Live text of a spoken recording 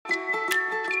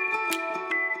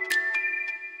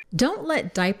Don't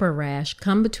let diaper rash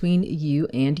come between you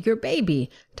and your baby.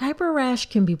 Diaper rash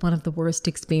can be one of the worst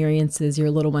experiences your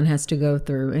little one has to go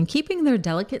through, and keeping their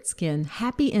delicate skin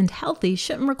happy and healthy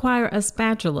shouldn't require a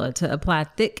spatula to apply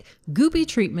thick, goopy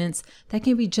treatments that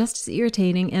can be just as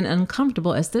irritating and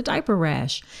uncomfortable as the diaper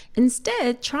rash.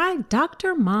 Instead, try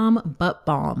Dr. Mom Butt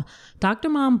Balm. Dr.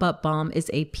 Mom Butt Balm is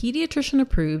a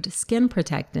pediatrician-approved skin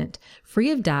protectant, free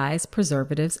of dyes,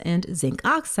 preservatives, and zinc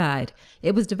oxide.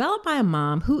 It was developed by a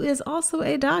mom who is also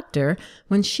a doctor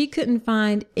when she couldn't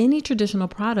find any traditional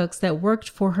products that worked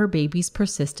for her baby's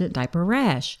persistent diaper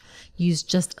rash. Use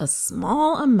just a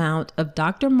small amount of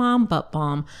Dr. Mom Butt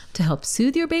Balm to help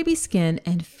soothe your baby's skin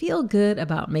and feel good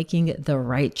about making the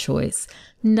right choice.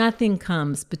 Nothing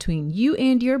comes between you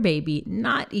and your baby,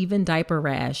 not even diaper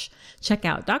rash. Check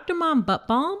out Dr. Mom Butt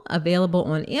Balm, available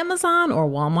on Amazon or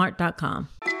Walmart.com.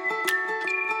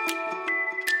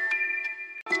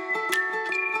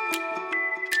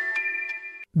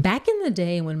 Back in the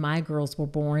day when my girls were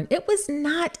born, it was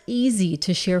not easy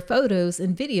to share photos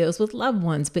and videos with loved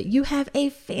ones, but you have a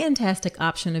fantastic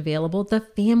option available, the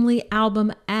Family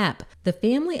Album app. The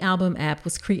Family Album app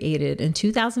was created in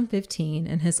 2015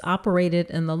 and has operated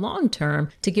in the long term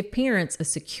to give parents a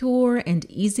secure and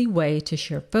easy way to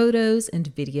share photos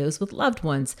and videos with loved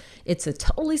ones. It's a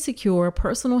totally secure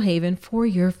personal haven for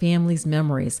your family's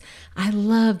memories. I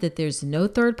love that there's no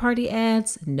third-party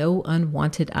ads, no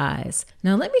unwanted eyes.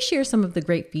 Now, let me share some of the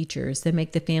great features that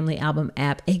make the Family Album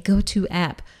app a go-to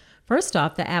app. First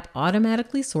off, the app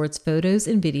automatically sorts photos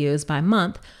and videos by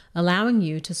month, allowing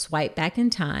you to swipe back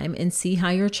in time and see how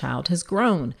your child has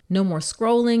grown. No more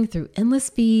scrolling through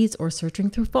endless feeds or searching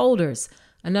through folders.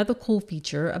 Another cool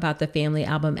feature about the Family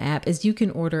Album app is you can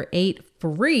order 8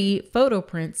 free photo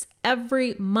prints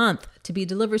every month to be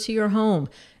delivered to your home.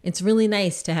 It's really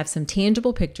nice to have some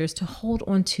tangible pictures to hold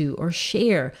on to or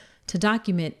share to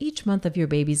document each month of your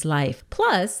baby's life.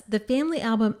 Plus, the Family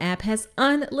Album app has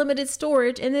unlimited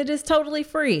storage and it is totally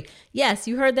free. Yes,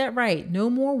 you heard that right. No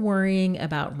more worrying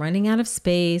about running out of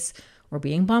space or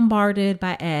being bombarded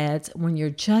by ads when you're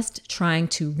just trying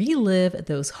to relive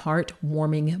those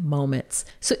heartwarming moments.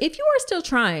 So if you are still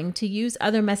trying to use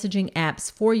other messaging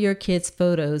apps for your kids'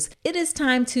 photos, it is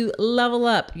time to level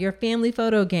up your family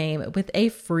photo game with a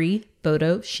free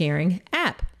photo sharing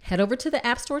app. Head over to the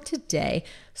App Store today,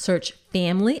 search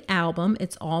Family Album,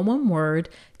 it's all one word,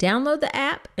 download the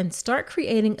app, and start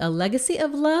creating a legacy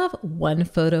of love one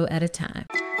photo at a time.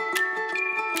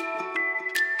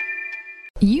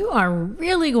 You are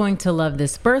really going to love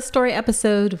this birth story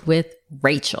episode with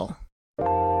Rachel.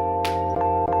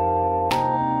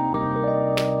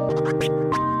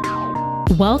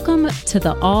 Welcome to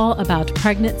the All About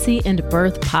Pregnancy and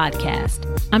Birth podcast.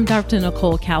 I'm Dr.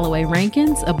 Nicole Calloway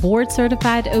Rankins, a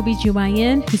board-certified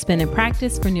OBGYN who's been in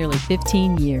practice for nearly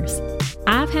 15 years.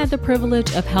 I've had the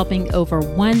privilege of helping over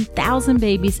 1,000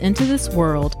 babies into this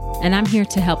world, and I'm here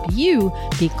to help you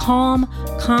be calm,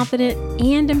 confident,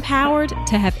 and empowered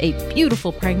to have a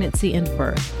beautiful pregnancy and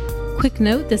birth. Quick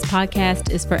note, this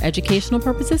podcast is for educational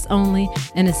purposes only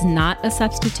and is not a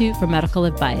substitute for medical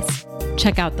advice.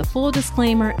 Check out the full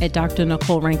disclaimer at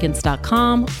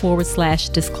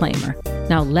drnicolerankins.com/disclaimer.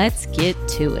 Now let's get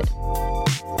to it.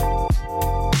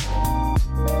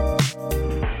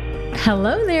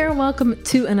 Hello there. Welcome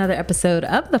to another episode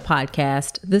of the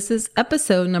podcast. This is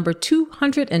episode number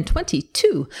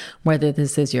 222. Whether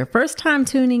this is your first time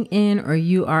tuning in or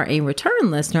you are a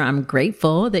return listener, I'm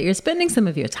grateful that you're spending some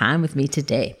of your time with me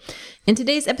today. In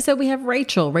today's episode, we have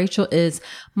Rachel. Rachel is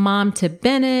mom to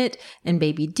Bennett and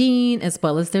baby Dean, as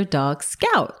well as their dog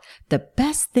Scout. The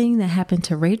best thing that happened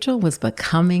to Rachel was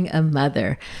becoming a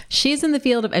mother. She's in the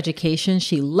field of education.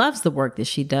 She loves the work that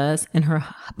she does, and her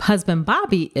husband,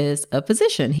 Bobby, is a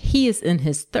physician. He is in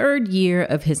his 3rd year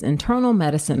of his internal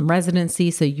medicine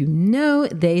residency, so you know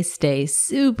they stay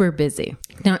super busy.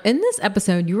 Now, in this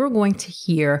episode, you are going to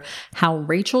hear how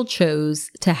Rachel chose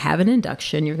to have an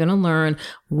induction. You're going to learn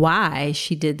why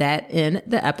she did that in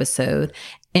the episode.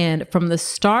 And from the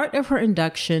start of her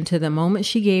induction to the moment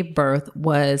she gave birth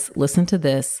was, listen to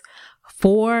this,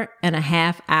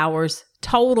 4.5 hours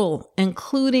total,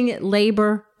 including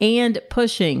labor and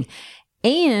pushing.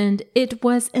 And it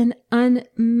was an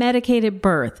unmedicated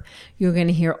birth. You're going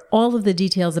to hear all of the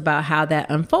details about how that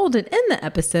unfolded in the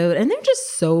episode. And there are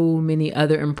just so many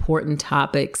other important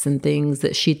topics and things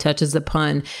that she touches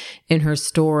upon in her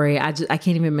story. I can't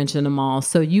even mention them all.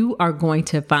 So you are going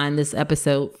to find this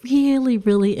episode really,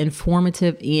 really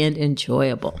informative and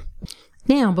enjoyable.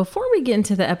 Now, before we get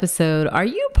into the episode, are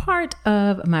you part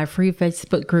of my free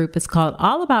Facebook group? It's called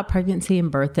All About Pregnancy and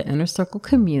Birth, the Inner Circle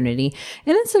Community.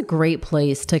 And it's a great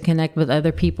place to connect with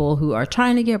other people who are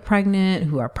trying to get pregnant,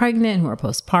 who are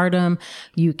postpartum.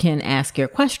 You can ask your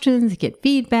questions, get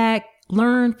feedback,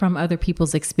 learn from other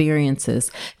people's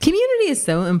experiences. Community is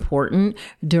so important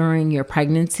during your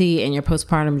pregnancy and your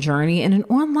postpartum journey, and an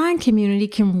online community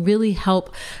can really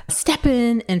help step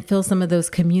in and fill some of those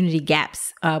community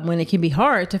gaps when it can be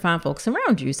hard to find folks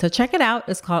around you. So check it out.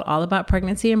 It's called All About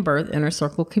Pregnancy and Birth, Inner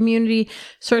Circle Community.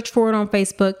 Search for it on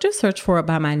Facebook. Just search for it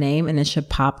by my name and it should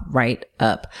pop right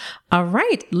up. All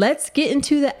right, let's get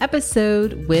into the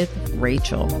episode with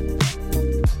Rachel.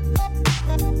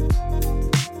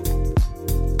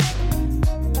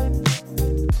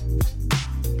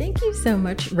 Thank you so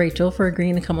much, Rachel, for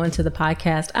agreeing to come onto the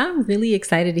podcast. I'm really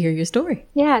excited to hear your story.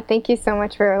 Yeah, thank you so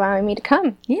much for allowing me to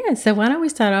come. Yeah, so why don't we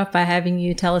start off by having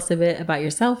you tell us a bit about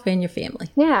yourself and your family?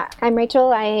 Yeah, I'm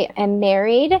Rachel. I am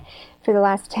married for the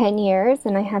last 10 years,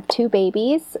 and I have 2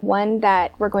 babies. One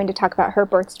that we're going to talk about her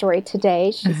birth story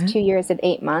today. She's 2 years and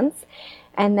 8 months.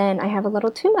 And then I have a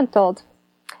little 2-month-old.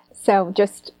 So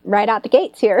just right out the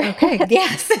gates here. Okay.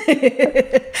 Yes.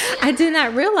 I did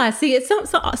not realize. See,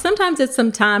 sometimes it's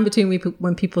some time between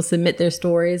when people submit their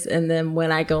stories and then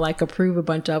when I go approve a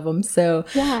bunch of them. So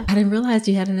yeah. I didn't realize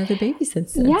you had another baby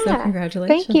since then. Yeah. So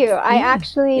congratulations. Thank you. Yeah. I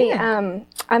actually, I'm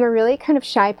a really kind of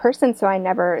shy person, so I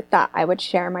never thought I would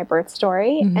share my birth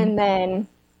story. Mm-hmm. And then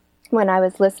when I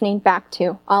was listening back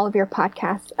to all of your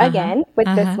podcasts again with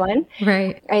this one,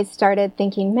 right, I started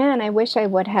thinking, man, I wish I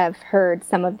would have heard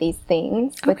some of these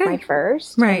things with my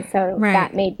first. Right. And so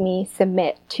that made me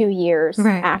submit 2 years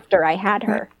after I had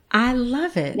her. I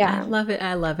love it. Yeah. I love it.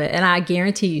 I love it. And I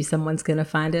guarantee you someone's going to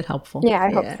find it helpful. Yeah,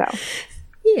 I hope so.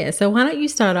 Yeah. So why don't you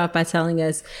start off by telling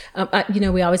us,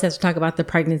 we always have to talk about the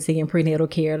pregnancy and prenatal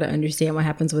care to understand what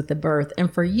happens with the birth.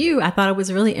 And for you, I thought it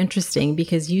was really interesting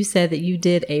because you said that you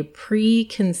did a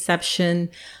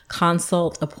preconception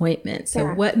consult appointment.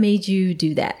 So what made you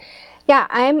do that? Yeah,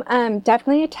 I'm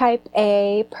definitely a type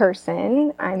A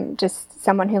person. I'm just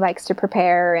someone who likes to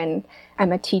prepare, and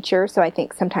I'm a teacher. So I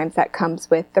think sometimes that comes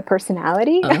with the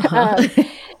personality.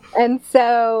 And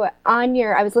so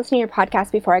I was listening to your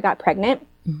podcast before I got pregnant.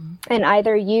 Mm-hmm. And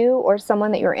either you or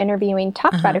someone that you were interviewing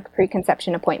talked about a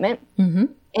preconception appointment. Mm-hmm.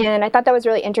 And I thought that was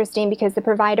really interesting because the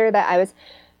provider that I was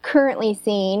currently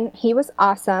seeing, he was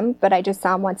awesome, but I just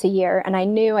saw him once a year and I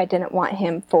knew I didn't want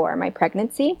him for my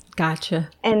pregnancy. Gotcha.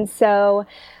 And so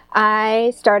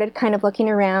I started kind of looking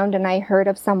around and I heard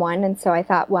of someone. And so I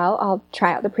thought, well, I'll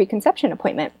try out the preconception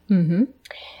appointment. Mm-hmm.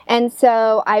 And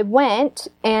so I went,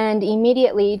 and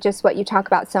immediately, just what you talk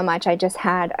about so much, I just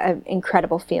had an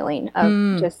incredible feeling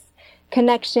of just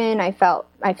connection. I felt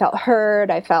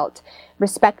heard. I felt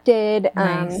respected.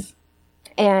 Nice.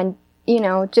 And,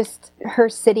 just her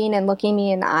sitting and looking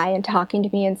me in the eye and talking to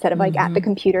me instead of at the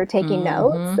computer taking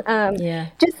notes.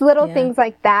 Just little things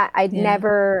like that I'd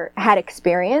never had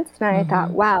experienced. And I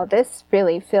thought, wow, this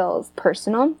really feels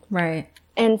personal. Right.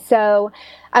 And so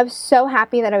I was so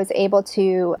happy that I was able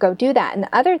to go do that. And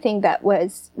the other thing that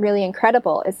was really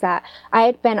incredible is that I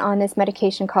had been on this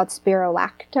medication called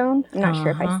spironolactone. I'm not sure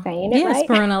if I'm saying it right.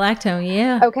 Yeah, spironolactone,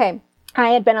 yeah. Okay.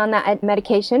 I had been on that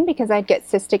medication because I'd get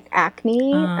cystic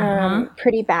acne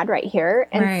pretty bad right here.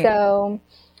 And so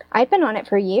I'd been on it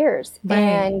for years. Right.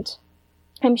 And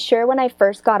I'm sure when I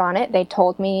first got on it, they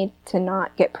told me to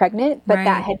not get pregnant, but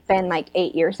that had been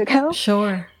 8 years ago.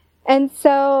 Sure. And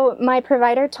so my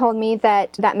provider told me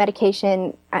that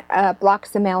medication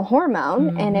blocks the male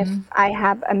hormone. And if I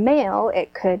have a male,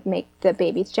 it could make the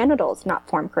baby's genitals not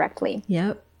form correctly.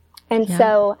 Yep. And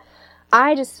so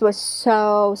I just was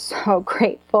so, so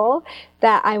grateful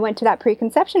that I went to that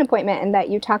preconception appointment and that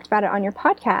you talked about it on your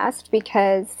podcast,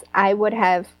 because I would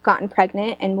have gotten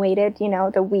pregnant and waited,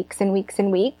 the weeks and weeks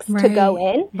and weeks to go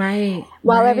in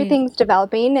while everything's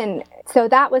developing. And so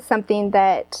that was something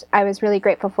that I was really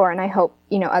grateful for. And I hope,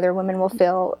 other women will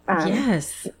feel,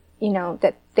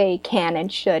 that they can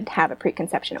and should have a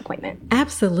preconception appointment.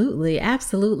 Absolutely.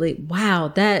 Absolutely.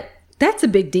 Wow. That's a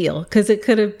big deal because it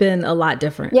could have been a lot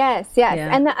different. Yes. Yeah.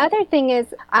 And the other thing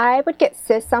is I would get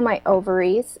cysts on my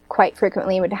ovaries quite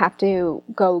frequently. Would have to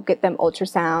go get them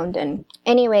ultrasound. And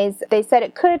anyways, they said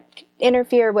it could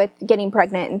interfere with getting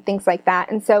pregnant and things like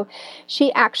that. And so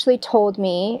she actually told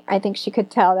me, I think she could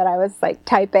tell that I was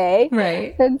type A.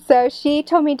 Right. And so she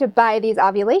told me to buy these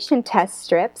ovulation test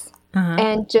strips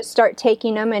and just start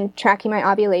taking them and tracking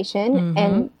my ovulation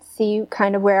and see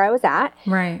kind of where I was at.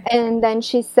 Right. And then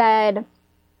she said,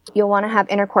 you'll want to have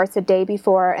intercourse the day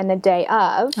before and the day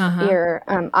of your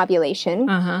ovulation.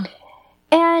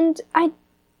 And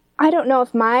I don't know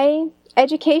if my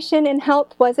education in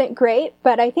health wasn't great,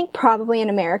 but I think probably in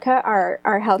America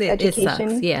our health education. It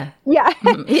sucks. Yeah. Yeah.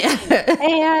 Yeah.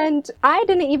 And I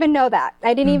didn't even know that.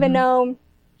 I didn't even know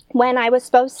when I was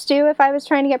supposed to, if I was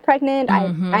trying to get pregnant.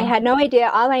 I had no idea.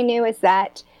 All I knew is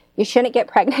that you shouldn't get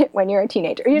pregnant when you're a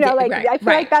teenager. You know, like I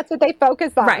feel like that's what they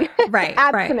focus on. Right.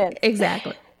 Abstinence.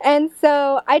 Exactly. And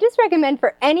so I just recommend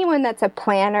for anyone that's a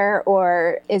planner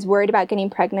or is worried about getting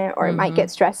pregnant or might get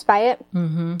stressed by it,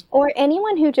 or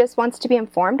anyone who just wants to be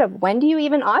informed of when do you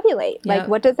even ovulate? Like,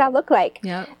 what does that look like?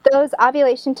 Those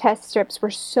ovulation test strips were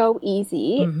so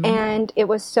easy, and it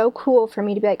was so cool for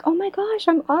me to be like, oh my gosh,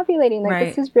 I'm ovulating. Like,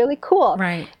 this is really cool.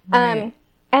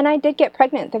 And I did get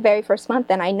pregnant the very first month,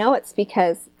 and I know it's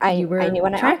because I knew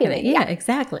when I ovulated. Yeah,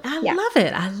 exactly. I love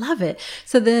it. I love it.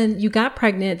 So then you got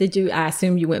pregnant. I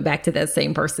assume you went back to that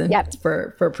same person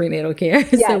for prenatal care.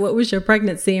 Yes. So what was your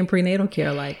pregnancy and prenatal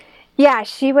care like? Yeah,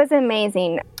 she was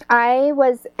amazing. I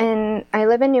live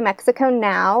in New Mexico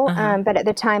now, but at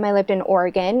the time I lived in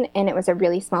Oregon, and it was a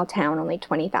really small town, only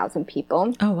 20,000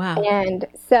 people. Oh, wow. And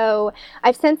so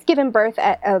I've since given birth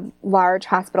at a large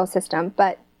hospital system,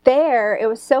 but there, it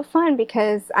was so fun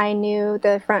because I knew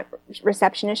the front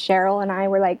receptionist, Cheryl, and I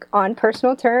were like on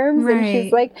personal terms. And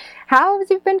she's like, how have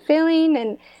you been feeling?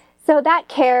 And so that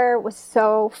care was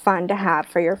so fun to have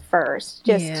for your first.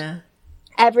 Just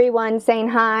everyone saying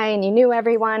hi, and you knew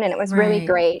everyone, and it was really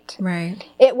great.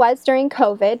 It was during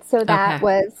COVID, so that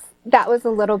was a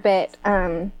little bit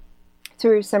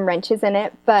threw some wrenches in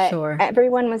it, but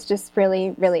everyone was just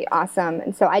really, really awesome.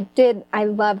 And so I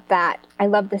loved that. I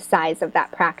loved the size of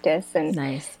that practice, and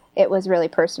it was really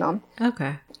personal.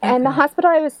 And the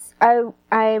hospital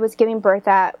I was giving birth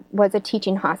at was a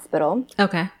teaching hospital.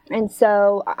 And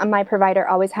so my provider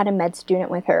always had a med student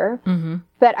with her.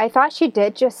 But I thought she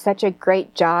did just such a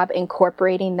great job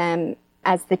incorporating them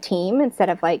as the team instead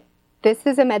of like, this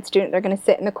is a med student, they're going to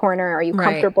sit in the corner. Are you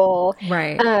comfortable?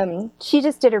 She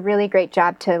just did a really great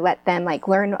job to let them like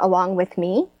learn along with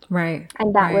me.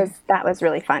 And that was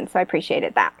really fun. So I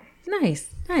appreciated that. Nice.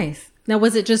 Now,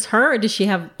 was it just her, or did she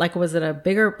have, like, was it a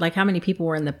bigger, like, how many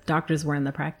doctors were in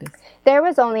the practice? There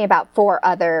was only about four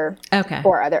other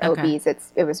OBs.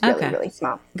 It was really, really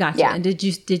small. Gotcha. Yeah. And did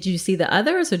you see the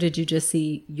others, or did you just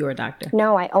see your doctor?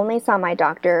 No, I only saw my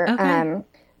doctor,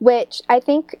 which I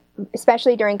think,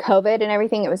 especially during COVID and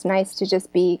everything, it was nice to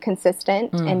just be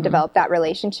consistent and develop that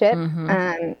relationship.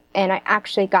 And I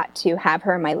actually got to have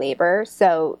her in my labor,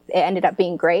 so it ended up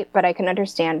being great, but I can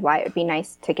understand why it would be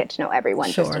nice to get to know everyone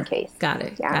just in case. Got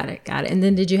it. And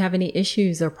then did you have any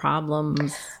issues or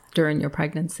problems during your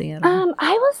pregnancy at all?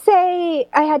 I will say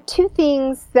I had two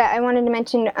things that I wanted to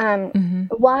mention.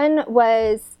 One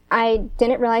was I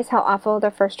didn't realize how awful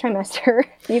the first trimester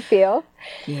you feel.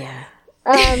 Yeah.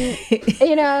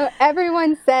 You know,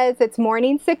 everyone says it's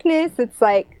morning sickness. It's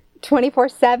like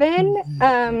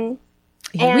 24/7.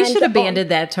 Yeah, we should have abandoned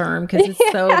that term because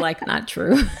it's so like not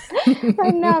true.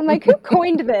 I know. I'm like, who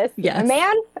coined this? Yes. A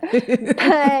man?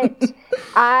 But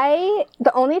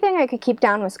the only thing I could keep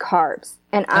down was carbs,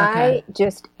 and I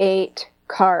just ate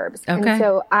carbs. And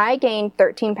so I gained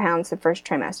 13 pounds the first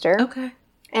trimester.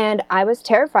 And I was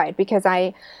terrified because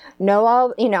I know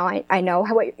I know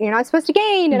what you're not supposed to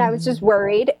gain, and I was just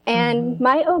worried. And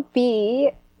my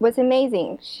OB was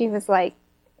amazing. She was like,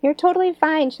 you're totally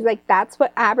fine. She's like, that's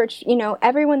what average,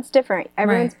 everyone's different.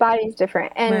 Everyone's body's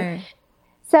different. And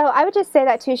so I would just say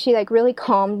that too. She like really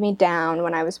calmed me down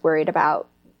when I was worried about,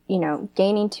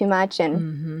 gaining too much.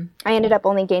 And I ended up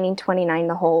only gaining 29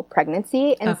 the whole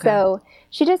pregnancy. And so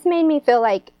she just made me feel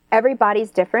like everybody's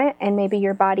different, and maybe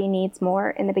your body needs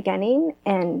more in the beginning,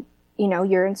 and,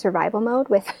 you're in survival mode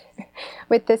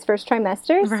with this first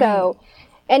trimester. So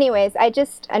anyways,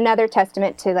 another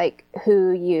testament to like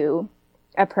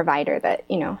a provider that,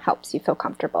 helps you feel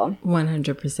comfortable.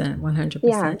 100%.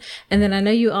 Yeah. And then I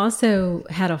know you also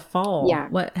had a fall. Yeah.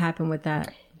 What happened with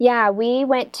that? Yeah, we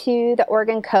went to the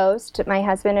Oregon coast, my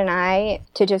husband and I,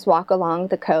 to just walk along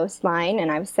the coastline,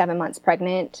 and I was 7 months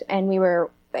pregnant, and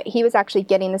he was actually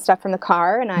getting the stuff from the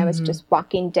car, and I was just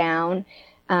walking down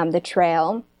the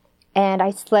trail, and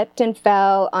I slipped and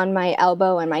fell on my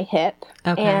elbow and my hip.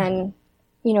 And,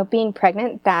 being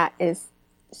pregnant, that is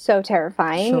so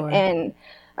terrifying. And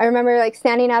I remember like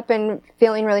standing up and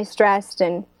feeling really stressed,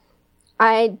 and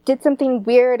I did something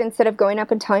weird. Instead of going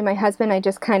up and telling my husband, I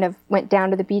just kind of went down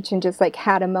to the beach and just like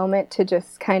had a moment to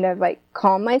just kind of like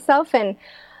calm myself. And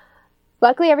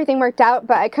luckily everything worked out,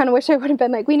 but I kind of wish I would have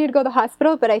been like, we need to go to the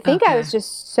hospital. But I think I was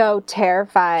just so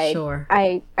terrified.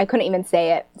 I couldn't even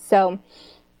say it. So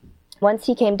once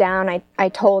he came down, I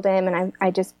told him, and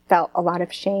I just felt a lot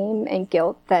of shame and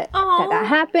guilt that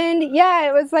happened. Yeah,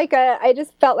 it was like I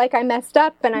just felt like I messed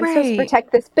up, and I'm supposed to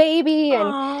protect this baby.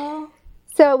 And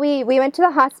so we went to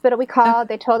the hospital. We called.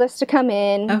 They told us to come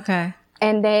in. Okay.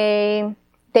 And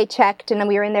they checked, and then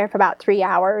we were in there for about 3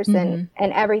 hours, and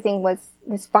everything was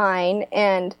fine.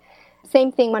 And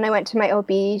same thing when I went to my OB,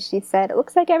 she said, it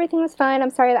looks like everything was fine. I'm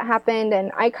sorry that happened. And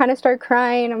I kind of started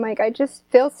crying. I'm like, I just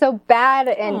feel so bad.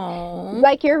 And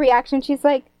like your reaction, she's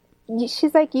like,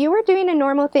 you were doing a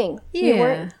normal thing.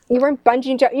 Yeah. You weren't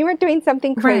bungee jumping. You weren't doing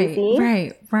something crazy.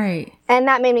 Right. And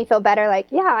that made me feel better. Like,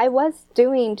 yeah, I was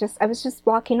just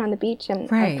walking on the beach, and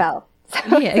I fell.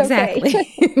 So yeah, exactly.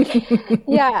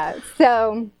 Yeah.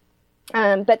 So,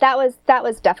 but that was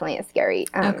definitely a scary,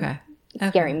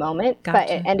 scary moment. Gotcha. But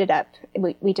it ended up,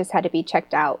 we just had to be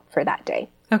checked out for that day.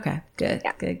 Okay. Good.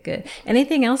 Yeah. Good.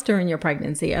 Anything else during your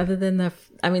pregnancy other than the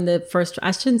first,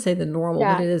 I shouldn't say the normal,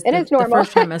 but it is normal. The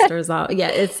first trimester is all,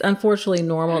 it's unfortunately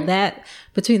normal. That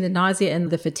between the nausea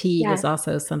and the fatigue is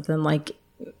also something like,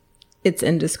 it's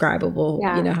indescribable,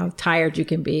 how tired you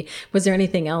can be. Was there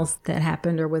anything else that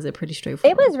happened, or was it pretty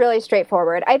straightforward? It was really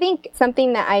straightforward. I think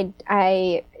something that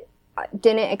I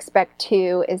didn't expect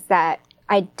too is that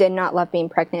I did not love being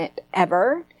pregnant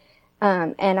ever.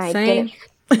 And I didn't.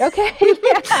 Okay.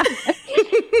 Yeah.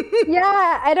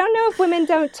 Yeah. I don't know if women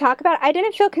don't talk about it. I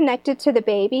didn't feel connected to the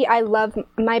baby.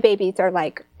 My babies are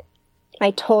like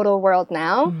my total world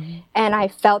now. And I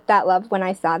felt that love when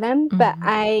I saw them, but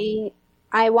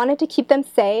I wanted to keep them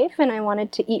safe, and I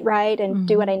wanted to eat right and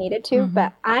do what I needed to,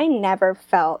 but I never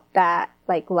felt that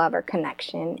like love or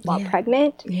connection while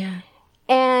pregnant. Yeah.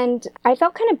 And I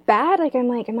felt kind of bad. Like, I'm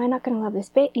like, am I not going to love this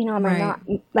baby? Am I not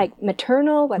like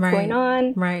maternal? What's going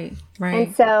on? Right.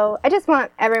 And so I just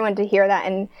want everyone to hear that.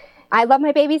 And I love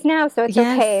my babies now, so it's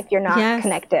okay if you're not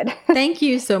connected. Thank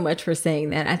you so much for saying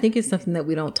that. I think it's something that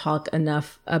we don't talk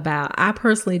enough about. I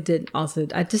personally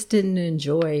I just didn't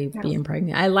enjoy being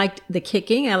pregnant. I liked the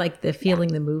kicking. I liked the feeling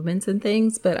the movements and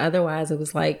things, but otherwise it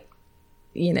was like,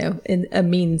 a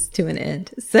means to an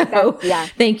end. So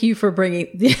thank you for bringing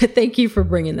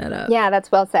that up. Yeah,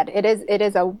 that's well said. It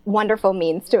is a wonderful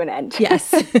means to an end.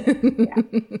 Yes.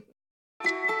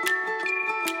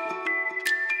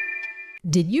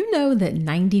 Did you know that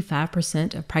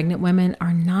 95% of pregnant women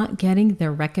are not getting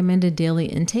their recommended daily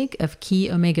intake of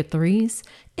key omega-3s?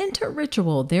 Enter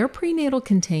Ritual. Their prenatal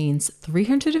contains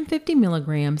 350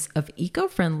 milligrams of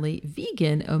eco-friendly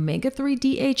vegan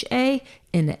omega-3 DHA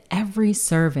in every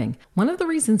serving. One of the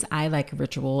reasons I like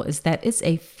Ritual is that it's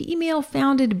a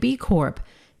female-founded B Corp,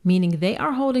 meaning they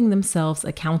are holding themselves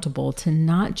accountable to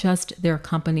not just their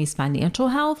company's financial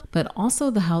health, but also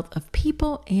the health of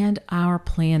people and our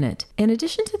planet. In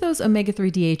addition to those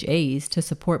omega-3 DHAs to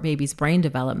support baby's brain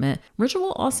development,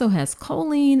 Ritual also has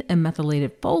choline and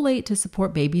methylated folate to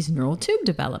support baby's neural tube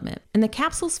development. And the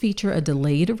capsules feature a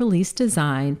delayed release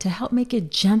design to help make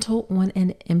it gentle on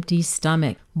an empty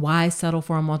stomach. Why settle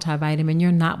for a multivitamin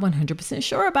you're not 100%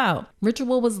 sure about?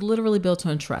 Ritual was literally built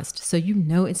on trust, so you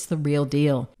know it's the real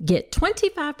deal. Get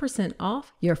 25%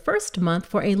 off your first month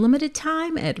for a limited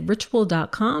time at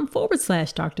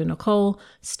ritual.com/Dr. Nicole.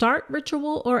 Start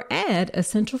Ritual or add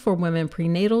Essential for Women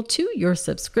Prenatal to your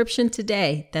subscription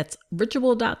today. That's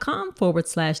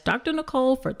ritual.com/Dr.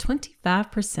 Nicole for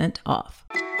 25% off.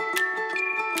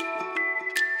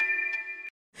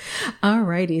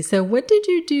 Alrighty. So what did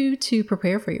you do to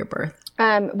prepare for your birth?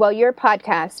 Well, your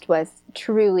podcast was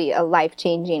truly a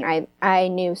life-changing. I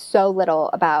knew so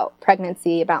little about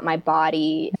pregnancy, about my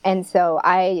body. And so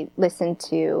I listened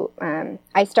to,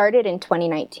 I started in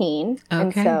 2019. Okay.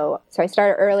 And so I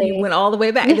started early. You went all the way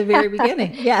back to the very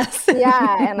beginning. Yes.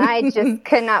 Yeah. And I just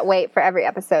could not wait for every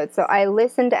episode. So I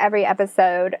listened to every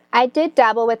episode. I did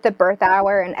dabble with the birth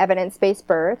hour and evidence-based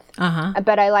birth,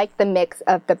 but I liked the mix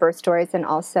of the birth stories and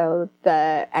also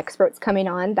the experts coming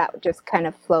on. That just kind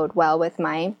of flowed well with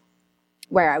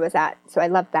where I was at. So I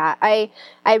love that. I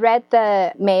read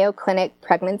the Mayo Clinic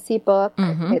pregnancy book.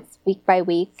 It's week by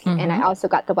week. And I also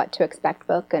got the What to Expect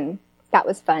book. And that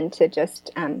was fun to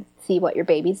just see what your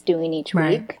baby's doing each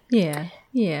week. Yeah.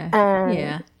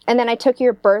 And then I took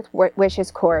your Birth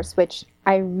Wishes course, which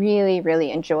I really,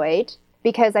 really enjoyed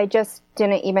because I just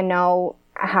didn't even know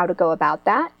how to go about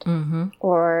that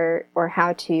or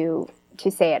how to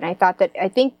say it. And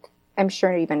I'm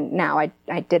sure even now I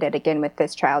did it again with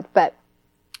this child, but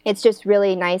it's just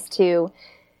really nice to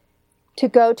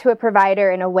go to a provider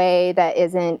in a way that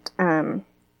isn't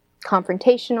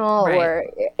confrontational, or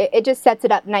it just sets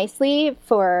it up nicely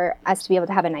for us to be able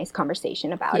to have a nice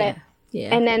conversation about it.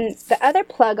 Yeah. And then the other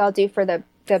plug I'll do for the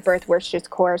Birth Wishes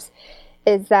course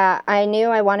is that I knew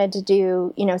I wanted to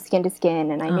do, skin to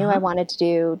skin, and I knew I wanted to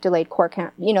do delayed core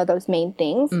count, those main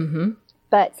things. Mm-hmm.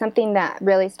 But something that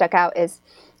really stuck out is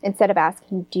instead of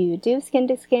asking, do you do skin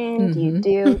to skin? Do you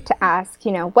do, to ask,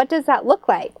 what does that look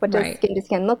like? What does skin to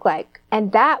skin look like?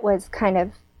 And that was kind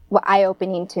of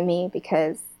eye-opening to me,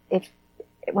 because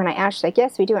when I asked, like,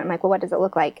 yes, we do it, I'm like, well, what does it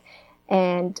look like?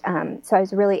 And so I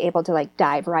was really able to like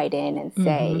dive right in and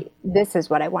say, this is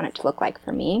what I want it to look like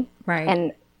for me. Right.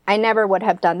 And I never would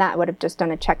have done that. I would have just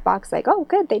done a checkbox like, oh,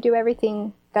 good, they do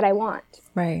everything that I want.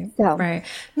 Right. So. Right.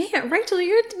 Man, Rachel,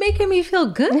 you're making me feel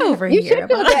good over you here. Should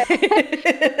feel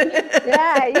good.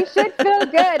 Yeah, you should feel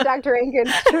good, Dr.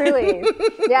 Rankins, truly.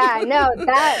 Yeah, no,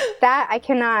 that I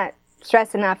cannot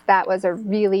stress enough. That was a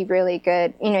really, really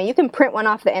good, you can print one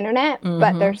off the internet,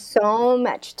 but there's so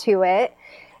much to it,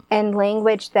 and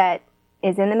language that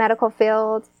is in the medical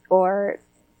field, or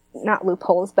not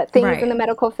loopholes, but things in the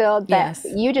medical field that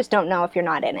you just don't know if you're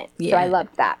not in it. Yeah. So I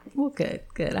loved that. Well, good.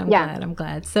 I'm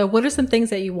glad. So what are some things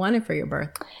that you wanted for your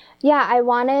birth? Yeah, I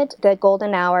wanted the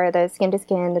golden hour, the skin to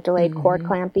skin, the delayed cord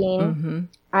clamping.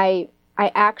 I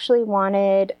actually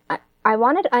wanted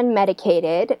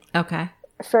unmedicated. Okay.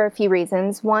 For a few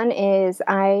reasons. One is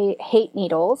I hate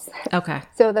needles. Okay.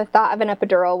 So the thought of an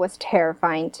epidural was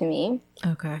terrifying to me.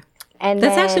 Okay. And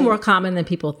that's actually more common than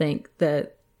people think,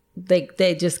 that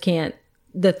they just can't,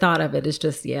 the thought of it is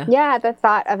just, Yeah, the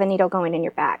thought of a needle going in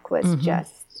your back was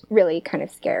just really kind of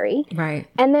scary. Right.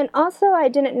 And then also I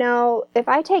didn't know if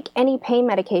I take any pain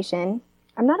medication,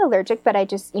 I'm not allergic, but I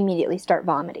just immediately start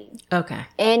vomiting. Okay.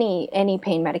 Any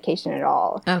pain medication at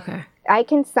all. Okay. I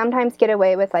can sometimes get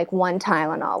away with like one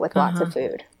Tylenol with lots of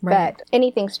food, but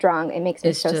anything strong, it makes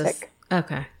me sick.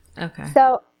 Okay.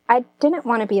 So I didn't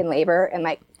want to be in labor and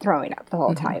like throwing up the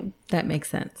whole time. That makes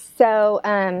sense. So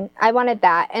I wanted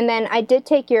that. And then I did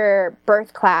take your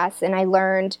birth class, and I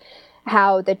learned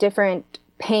how the different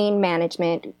pain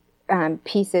management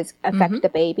pieces affect the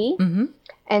baby.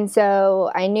 And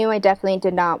so I knew I definitely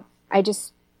I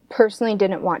just personally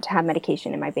didn't want to have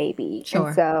medication in my baby. Sure.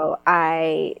 And so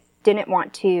I didn't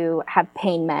want to have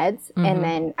pain meds. And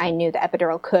then I knew the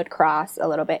epidural could cross a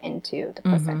little bit into the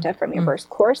placenta from your birth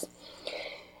course.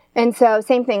 And so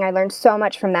same thing, I learned so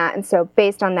much from that. And so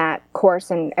based on that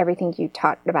course and everything you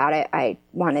taught about it, I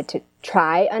wanted to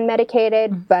try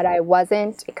unmedicated, but I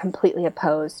wasn't completely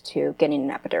opposed to getting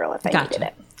an epidural if I needed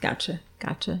it.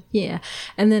 Gotcha. Yeah.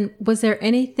 And then was there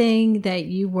anything that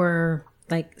you were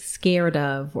like scared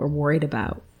of or worried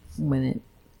about when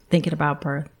thinking about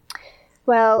birth?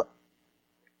 Well,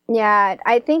 yeah,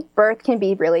 I think birth can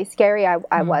be really scary.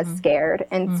 I was scared.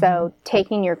 And so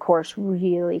taking your course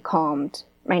really calmed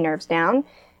my nerves down,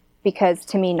 because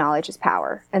to me, knowledge is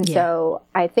power. And so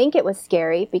I think it was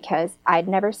scary because I'd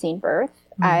never seen birth.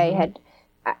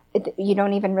 You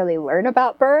don't even really learn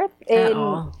about birth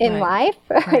in life.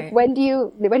 Like, when do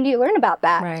you learn about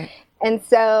that? Right. And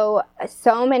so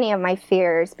many of my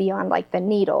fears beyond like the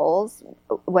needles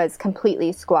was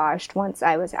completely squashed once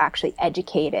I was actually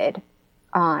educated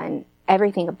on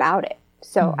everything about it.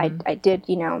 So I did,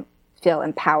 feel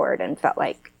empowered and felt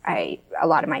like a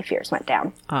lot of my fears went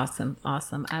down. Awesome.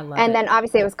 I love it. And then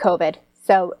obviously it was COVID.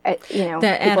 So,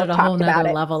 that added a whole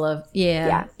nother level of,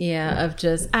 of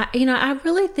just, I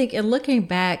really think, in looking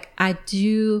back, I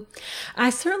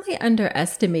certainly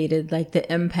underestimated like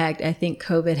the impact I think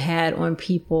COVID had on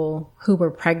people who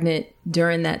were pregnant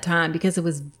during that time, because it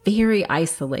was very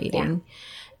isolating.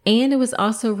 And it was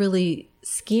also really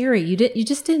scary. You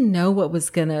just didn't know what was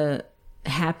going to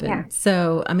happen. Yeah.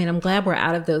 So, I mean, I'm glad we're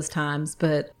out of those times,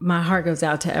 but my heart goes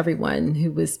out to everyone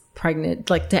who was pregnant.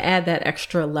 Like, to add that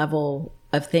extra level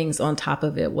of things on top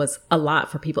of it was a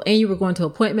lot for people. And you were going to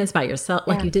appointments by yourself.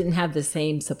 Like, you didn't have the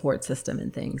same support system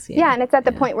and things. Yeah. And it's at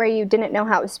the point where you didn't know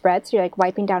how it was spread. So you're like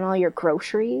wiping down all your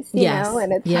groceries, you know,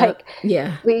 and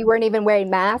it's we weren't even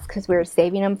wearing masks because we were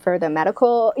saving them for the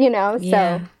medical,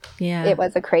 so it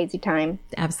was a crazy time.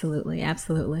 Absolutely.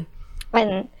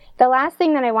 And the last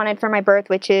thing that I wanted for my birth,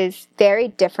 which is very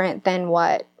different than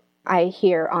what I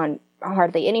hear on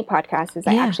hardly any podcasts, is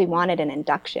I actually wanted an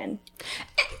induction.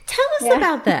 Tell us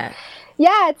about that.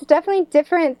 Yeah, it's definitely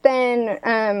different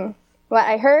than what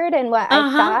I heard and what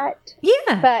I thought.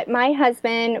 Yeah. But my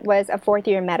husband was a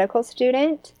fourth-year medical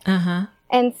student.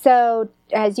 And so,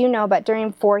 as you know, but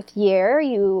during fourth year,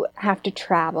 you have to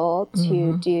travel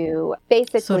to do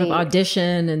basically sort of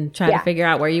audition and try to figure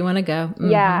out where you want to go.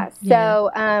 Yeah.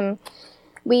 So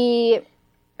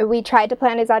we tried to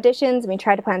plan his auditions and we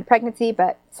tried to plan the pregnancy,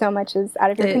 but so much is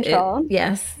out of your control.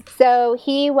 Yes. So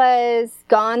he was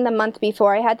gone the month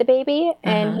before I had the baby,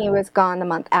 and he was gone the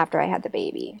month after I had the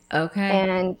baby. Okay.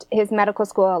 And his medical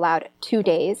school allowed 2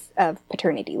 days of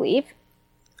paternity leave.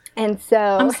 And so...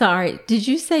 I'm sorry. Did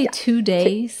you say 2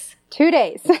 days? 2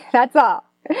 days. That's all.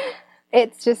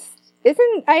 It's just...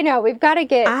 I know. We've got to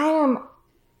get...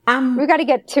 We've got to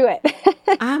get to it.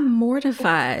 I'm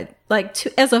mortified. Like,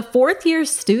 as a fourth year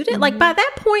student, like by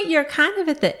that point, you're kind of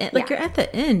at the end. Like, you're at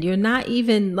the end. You're not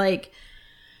even like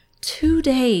 2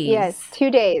 days. Yes,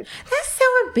 2 days. That's so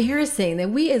embarrassing that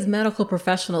we as medical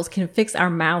professionals can fix our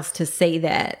mouths to say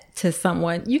that to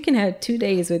someone. You can have 2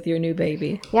 days with your new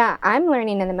baby. Yeah, I'm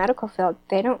learning in the medical field,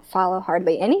 they don't follow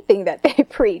hardly anything that they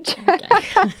preach.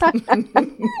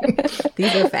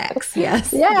 These are facts.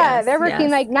 Yes. Yeah, yes, they're working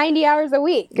like 90 hours a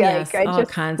week. Yes, like, all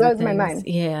just kinds blows of things. my mind.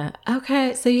 Yeah.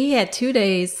 Okay. So you had 2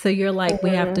 days. So you're like, we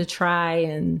have to try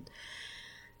and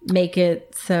make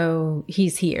it so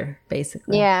he's here,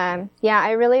 basically. Yeah.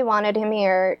 I really wanted him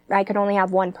here. I could only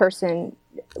have one person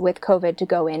with COVID to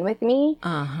go in with me.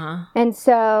 And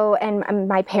so, and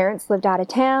my parents lived out of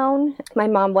town. My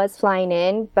mom was flying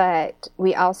in, but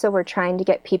we also were trying to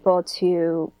get people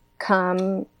to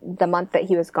come the month that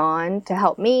he was gone to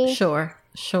help me. Sure.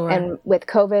 And with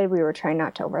COVID, we were trying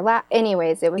not to overlap.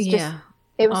 Anyways, it was just,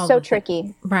 it was so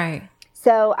tricky. Right.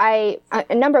 So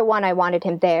number one, I wanted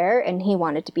him there and he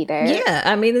wanted to be there. Yeah.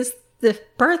 I mean, it's the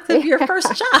birth of your first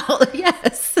child.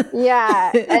 Yes.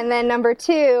 Yeah. And then number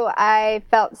two, I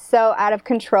felt so out of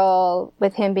control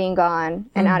with him being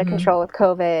gone and out of control with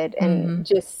COVID and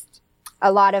just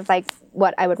a lot of like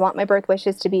what I would want my birth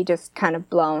wishes to be just kind of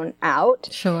blown out.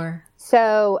 Sure.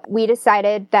 So we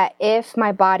decided that if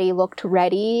my body looked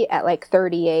ready at like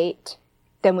 38,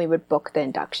 then we would book the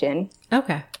induction.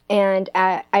 Okay. And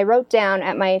I wrote down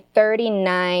at my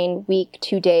 39-week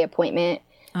 2-day appointment,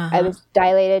 I was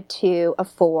dilated to a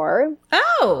 4.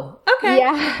 Oh, okay.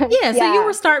 Yeah. Yeah, so you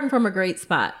were starting from a great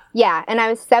spot. Yeah, and I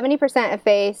was 70%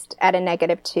 effaced at a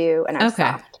 -2, and I was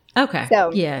soft. Okay.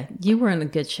 So yeah, you were in a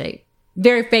good shape.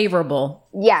 Very favorable.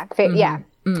 Yeah,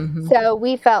 So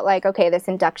we felt like, okay, this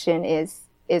induction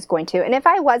is going to, and if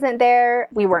I wasn't there,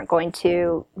 we weren't going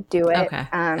to do it.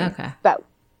 Okay.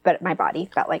 But my body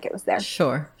felt like it was there.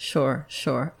 Sure.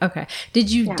 Okay. Did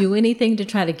you do anything to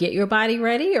try to get your body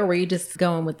ready, or were you just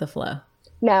going with the flow?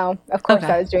 No, of course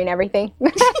I was doing everything.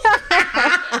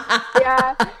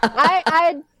 Yeah,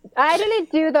 I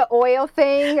didn't do the oil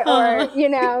thing or,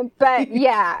 but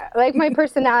yeah, like my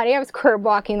personality, I was curb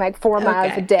walking like 4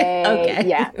 miles a day. Okay.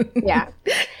 Yeah.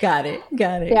 Got it.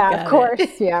 Yeah, of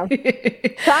course. Yeah.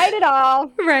 Tried it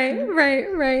all.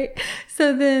 Right.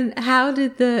 So then how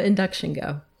did the induction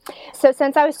go? So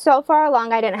since I was so far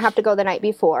along, I didn't have to go the night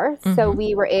before. So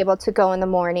we were able to go in the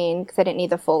morning because I didn't need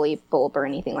the Foley bulb or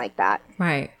anything like that.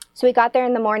 Right. So we got there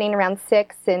in the morning around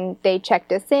 6 and they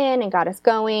checked us in and got us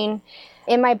going.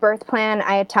 In my birth plan,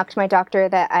 I had talked to my doctor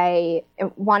that I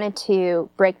wanted to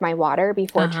break my water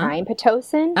before trying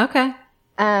Pitocin. Okay.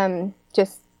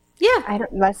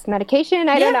 Less medication.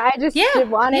 I don't know. I just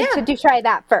wanted to try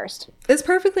that first. It's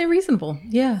perfectly reasonable.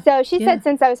 Yeah. So she said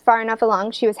since I was far enough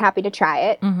along, she was happy to try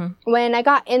it. When I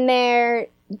got in there,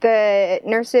 the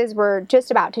nurses were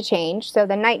just about to change. So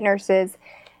the night nurses,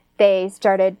 they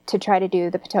started to try to do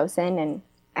the Pitocin, and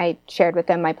I shared with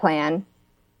them my plan.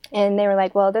 And they were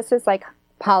like, well, this is like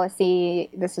policy.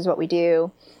 This is what we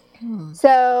do.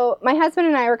 So my husband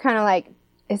and I were kind of like,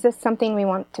 is this something we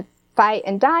want to fight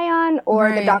and die on,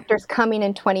 or the doctor's coming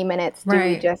in 20 minutes? Do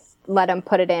we just let him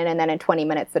put it in, and then in 20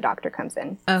 minutes the doctor comes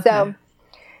in? Okay. So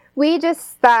we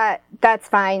just thought, that's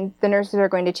fine. The nurses are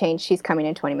going to change. She's coming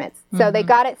in 20 minutes. So they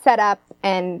got it set up,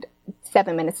 and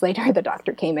 7 minutes later the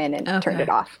doctor came in and turned it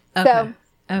off. So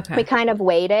we kind of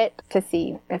waited to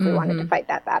see if we wanted to fight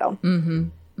that battle.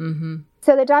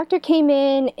 So the doctor came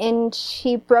in and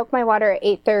she broke my water at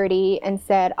 8:30 and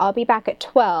said, I'll be back at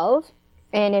 12.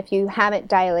 And if you haven't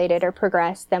dilated or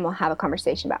progressed, then we'll have a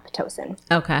conversation about Pitocin.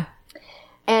 Okay.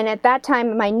 And at that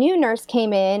time, my new nurse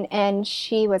came in and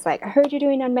she was like, I heard you're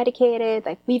doing unmedicated.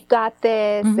 Like, we've got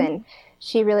this. And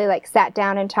she really like sat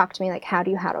down and talked to me like, how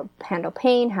do you handle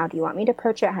pain? How do you want me to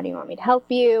approach it? How do you want me to help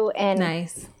you? And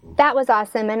that was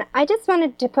awesome. And I just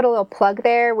wanted to put a little plug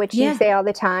there, which you say all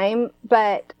the time.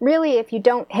 But really, if you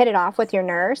don't hit it off with your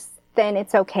nurse, then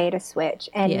it's okay to switch.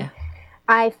 And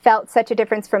I felt such a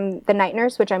difference from the night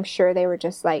nurse, which I'm sure they were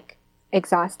just like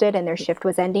exhausted and their shift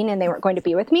was ending and they weren't going to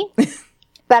be with me.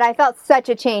 But I felt such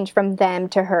a change from them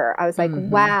to her. I was like,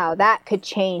 wow, that could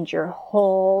change your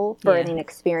whole birthing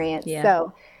experience.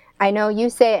 So I know you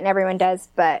say it and everyone does,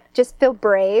 but just feel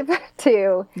brave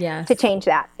to change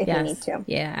that if you need to.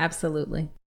 Yeah, absolutely.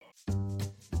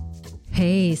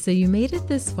 Hey, so you made it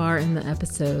this far in the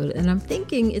episode, and I'm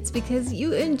thinking it's because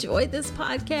you enjoyed this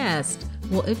podcast.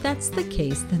 Well, if that's the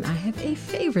case, then I have a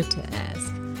favor to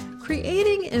ask.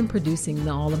 Creating and producing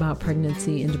the All About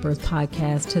Pregnancy and Birth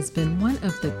podcast has been one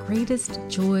of the greatest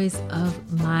joys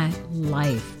of my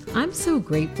life. I'm so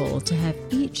grateful to have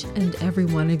each and every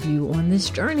one of you on this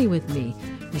journey with me.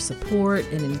 Your support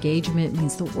and engagement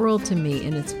means the world to me,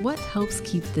 and it's what helps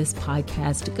keep this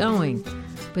podcast going.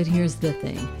 But here's the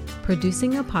thing.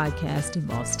 Producing a podcast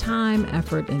involves time,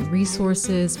 effort, and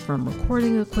resources, from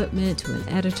recording equipment to an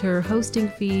editor, hosting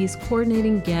fees,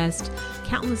 coordinating guests,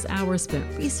 countless hours spent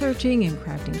researching and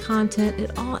crafting content.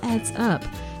 It all adds up.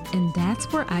 And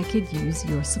that's where I could use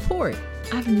your support.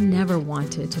 I've never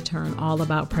wanted to turn All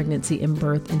About Pregnancy and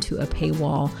Birth into a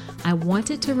paywall. I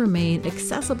want it to remain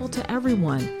accessible to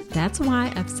everyone. That's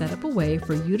why I've set up a way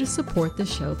for you to support the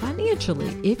show financially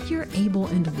if you're able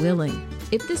and willing.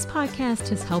 If this podcast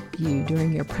has helped you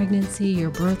during your pregnancy,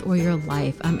 your birth, or your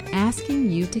life, I'm asking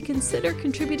you to consider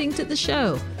contributing to the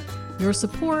show. Your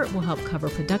support will help cover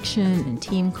production and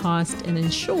team costs and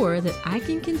ensure that I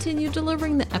can continue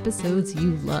delivering the episodes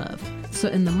you love. So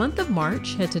in the month of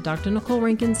March, head to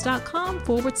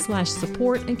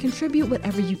drnicolerankins.com/support and contribute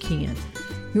whatever you can.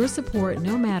 Your support,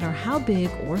 no matter how big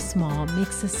or small,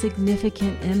 makes a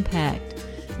significant impact.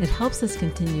 It helps us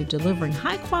continue delivering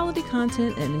high quality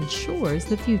content and ensures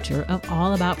the future of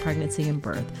All About Pregnancy and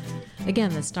Birth.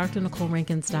 Again, that's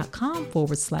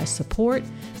drnicolerankins.com/support.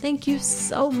 Thank you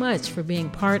so much for being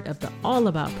part of the All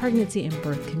About Pregnancy and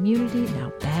Birth community.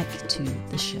 Now back to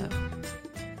the show.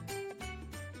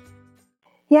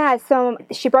 Yeah, so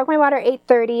she broke my water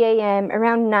 8:30 a.m.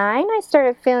 Around 9, I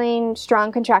started feeling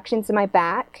strong contractions in my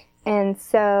back, and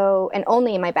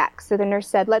only in my back. So the nurse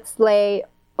said, let's lay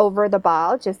over the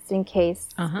ball just in case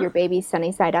your baby's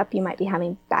sunny side up. You might be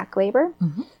having back labor.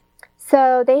 Mm-hmm.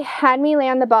 So they had me lay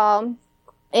on the ball.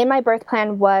 And my birth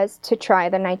plan was to try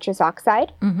the nitrous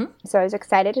oxide. Mm-hmm. So I was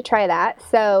excited to try that.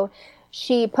 So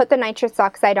she put the nitrous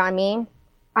oxide on me.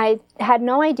 I had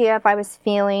no idea if I was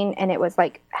feeling and it was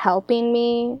like helping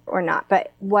me or not.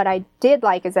 But what I did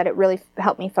like is that it really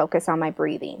helped me focus on my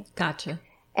breathing. Gotcha.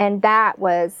 And that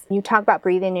was, you talk about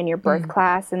breathing in your birth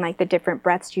class and like the different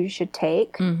breaths you should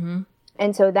take. Mm-hmm.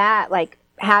 And so that, like,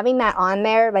 having that on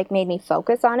there, like, made me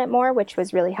focus on it more, which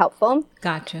was really helpful.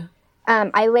 Gotcha.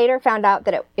 I later found out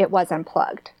that it was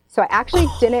unplugged. So I actually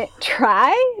didn't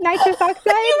try nitrous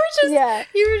oxide.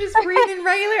 You were just breathing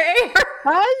regular air.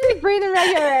 I was just breathing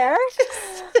regular air.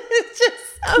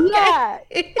 Okay. Yeah.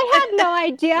 I had no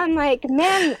idea. I'm like,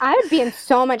 man, I would be in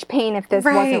so much pain if this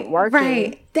wasn't working.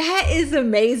 Right. That is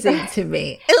amazing to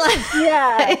me.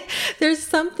 Yeah. There's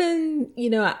something,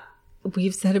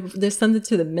 we've said it before, there's something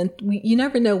to you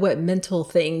never know what mental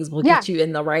things will get you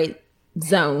in the right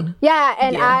zone. Yeah,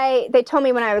 and they told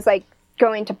me when I was like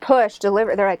going to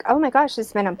deliver, they're like, oh my gosh, this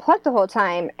has been unplugged the whole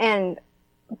time. And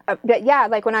but yeah,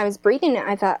 like when I was breathing it,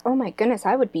 I thought, oh my goodness,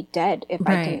 I would be dead if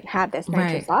I didn't have this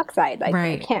nitrous oxide. Like,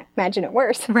 I can't imagine it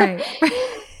worse. Right.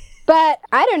 But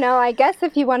I don't know. I guess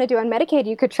if you want to do Unmedicated,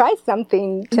 you could try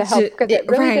something to help, because it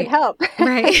really did help.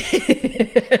 Right.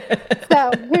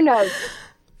 So who knows?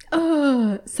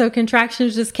 Oh, so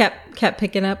contractions just kept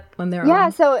picking up when they're on? Yeah,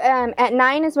 so at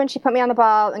 9 is when she put me on the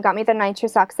ball and got me the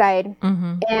nitrous oxide.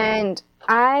 Mm-hmm. And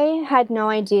I had no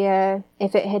idea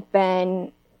if it had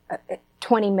been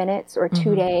 20 minutes or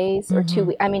 2 days or 2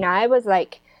 weeks. I mean, I was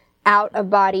like out of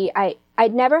body.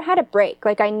 I'd never had a break.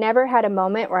 Like, I never had a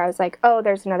moment where I was like, oh,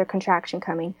 there's another contraction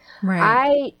coming.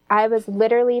 Right. I was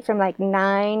literally from like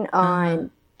 9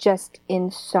 on just in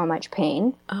so much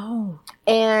pain. Oh.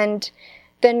 And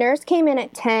the nurse came in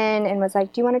at 10 and was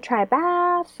like, do you want to try a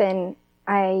bath? And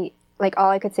all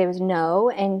I could say was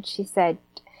no. And she said,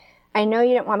 I know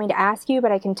you didn't want me to ask you,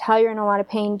 but I can tell you're in a lot of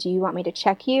pain. Do you want me to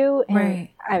check you? And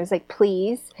I was like,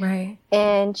 please. Right.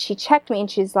 And she checked me and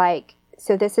she's like,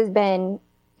 so it's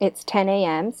 10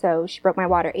 a.m. So she broke my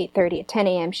water 8:30. At 10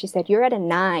 a.m. she said, you're at a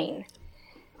 9.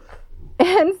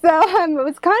 And so it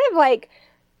was kind of like,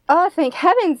 oh, thank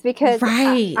heavens, because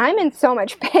I'm in so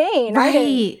much pain.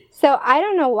 Right. So I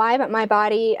don't know why, but my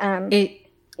body,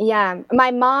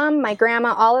 my mom, my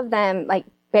grandma, all of them, like,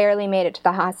 barely made it to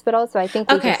the hospital. So I think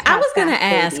we just I was going to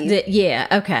ask that. Yeah.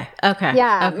 Okay.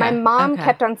 Yeah. My mom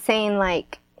kept on saying,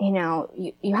 like,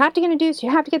 you have to get induced. You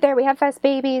have to get there. We have fast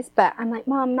babies. But I'm like,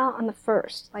 Mom, not on the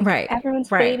first. Like, everyone's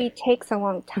baby takes a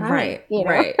long time. Right.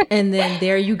 Right. And then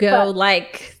there you go,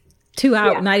 like 2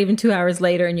 hours, not even 2 hours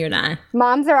later, and you're not.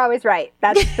 Moms are always right.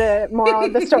 That's the moral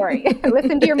of the story.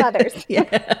 Listen to your mothers.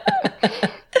 Yeah.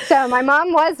 So my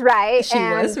mom was right. She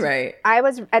was right. I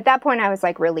was, at that point, I was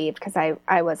like relieved because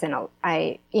I wasn't,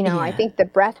 I think the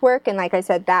breath work and like I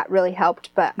said, that really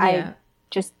helped, but I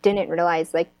just didn't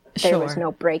realize like there was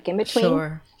no break in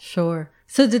between. Sure.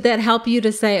 So did that help you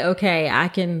to say, okay, I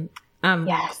can,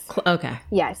 yes. Okay.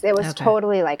 Yes. It was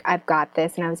totally like, I've got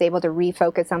this. And I was able to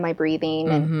refocus on my breathing.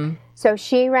 And so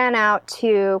she ran out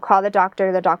to call the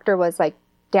doctor. The doctor was like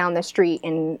down the street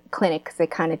in clinic because they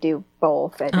kind of do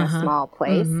both at a small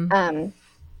place.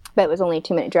 But it was only a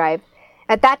 2-minute drive.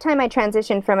 At that time, I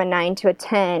transitioned from a 9 to a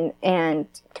 10 and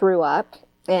threw up.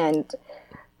 And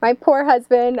my poor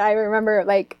husband, I remember,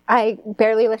 like, I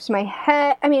barely lift my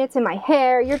head. I mean, it's in my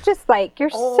hair. You're just like,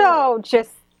 so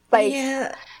just like,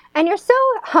 and you're so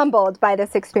humbled by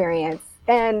this experience.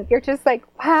 And you're just like,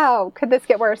 wow, could this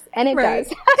get worse? And it does.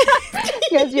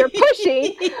 Because you're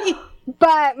pushing.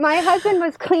 But my husband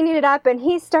was cleaning it up and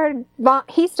he started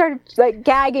like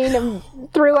gagging and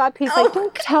threw up. He's like,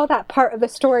 don't tell that part of the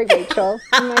story, Rachel.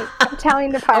 I'm like, I'm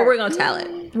telling the part. Oh, we're going to tell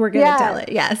it. We're going to tell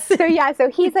it. Yes. So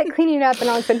he's like cleaning it up and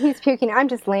all of a sudden he's puking. I'm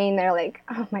just laying there like,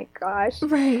 oh my gosh.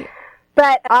 Right.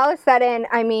 But all of a sudden,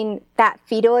 I mean, that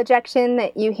fetal ejection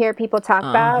that you hear people talk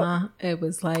about. It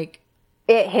was like.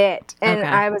 It hit. And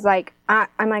I was like,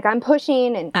 I'm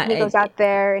pushing. And he goes out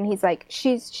there and he's like,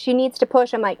 she needs to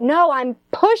push. I'm like, no, I'm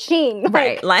pushing.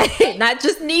 Right. Like, not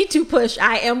just need to push.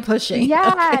 I am pushing.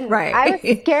 Yeah. And I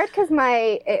was scared because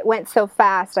it went so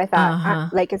fast. I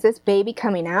thought, like, is this baby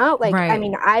coming out? Like, I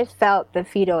mean, I felt the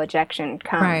fetal ejection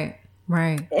come.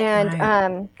 Right.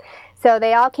 And so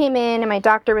they all came in and my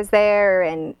doctor was there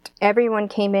and everyone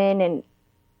came in and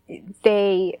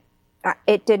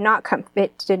it did not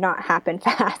happen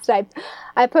fast.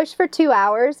 I pushed for 2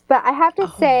 hours, but I have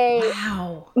to say,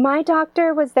 my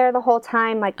doctor was there the whole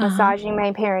time, like massaging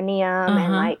my perineum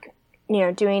and like,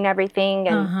 doing everything,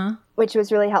 and which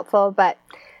was really helpful. But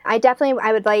I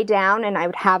would lay down and I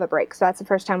would have a break. So that's the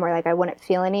first time where like I wouldn't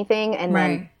feel anything, and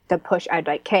then the push, I'd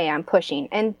like, okay, I'm pushing,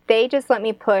 and they just let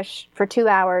me push for 2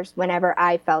 hours whenever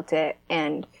I felt it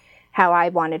and how I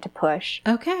wanted to push.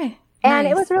 Okay. And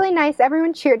it was really nice.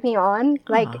 Everyone cheered me on.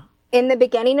 Like in the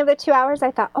beginning of the 2 hours,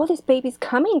 I thought, oh, this baby's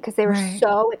coming, because they were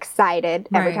so excited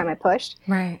every time I pushed.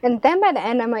 Right. And then by the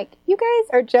end, I'm like, you guys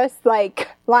are just like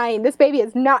lying. This baby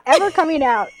is not ever coming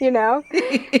out,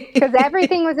 because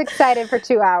everything was excited for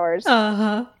 2 hours.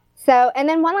 So, and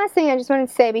then one last thing I just wanted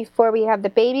to say before we have the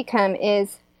baby come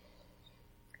is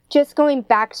just going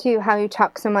back to how you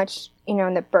talk so much,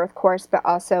 in the birth course, but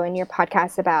also in your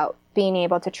podcast about being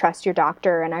able to trust your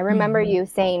doctor. And I remember you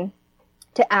saying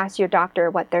to ask your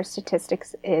doctor what their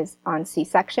statistics is on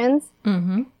C-sections.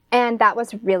 And that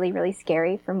was really, really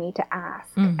scary for me to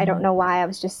ask. I don't know why. I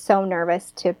was just so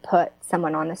nervous to put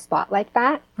someone on the spot like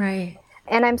that. Right.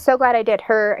 And I'm so glad I did.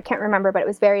 I can't remember, but it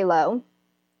was very low.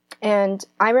 And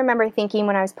I remember thinking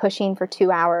when I was pushing for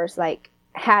 2 hours, like,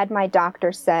 had my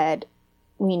doctor said,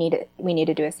 we need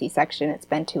to do a C-section, it's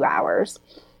been 2 hours,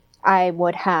 I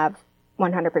would have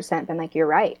 100% been like, you're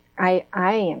right. I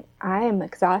am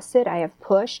exhausted. I have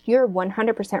pushed. You're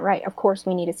 100% right. Of course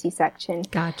we need a C-section.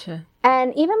 Gotcha.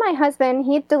 And even my husband,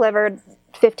 he delivered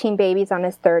 15 babies on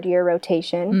his 3rd-year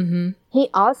rotation. He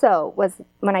also was,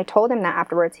 when I told him that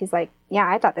afterwards, he's like, yeah,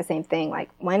 I thought the same thing.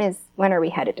 Like, when are we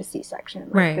headed to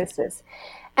C-section? Like,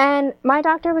 and my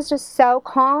doctor was just so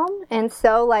calm and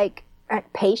so like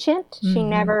patient. We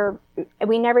never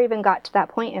even got to that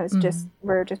point. It was just,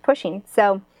 we're just pushing.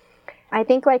 So I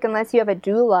think, like, unless you have a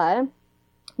doula,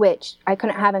 which I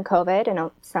couldn't have in COVID, and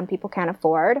some people can't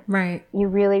afford, you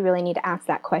really, really need to ask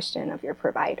that question of your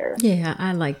provider. Yeah,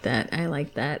 I like that.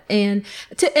 And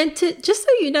to just so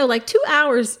you know, like, 2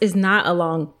 hours is not a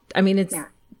long. I mean, it's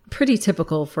pretty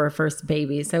typical for a first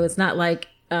baby. So it's not like.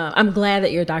 I'm glad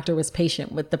that your doctor was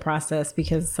patient with the process,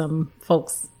 because some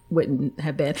folks wouldn't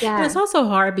have been. And it's also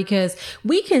hard because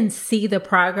we can see the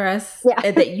progress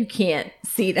that you can't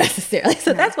see necessarily.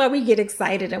 So that's why we get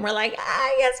excited and we're like,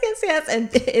 yes. And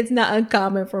it's not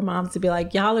uncommon for moms to be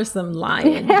like, y'all are some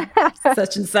lying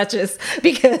such and suches,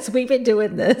 because we've been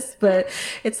doing this. But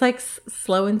it's like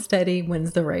slow and steady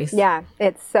wins the race. Yeah,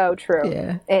 it's so true.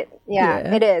 It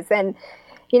is. And,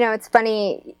 it's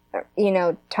funny,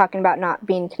 talking about not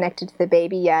being connected to the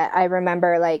baby yet. I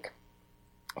remember, like,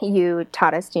 you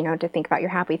taught us, to think about your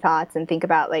happy thoughts and think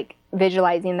about, like,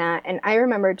 visualizing that. And I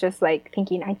remember just, like,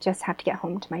 thinking, I just have to get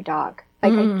home to my dog.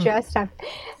 Like, I just have.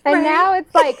 And now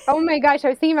it's like, oh my gosh, I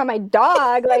was thinking about my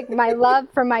dog, like my love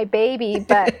for my baby.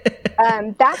 But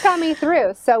that got me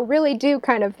through. So really do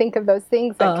kind of think of those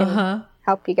things that can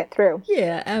help you get through.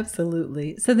 Yeah,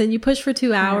 absolutely. So then you pushed for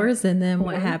 2 hours, and then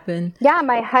what happened? Yeah,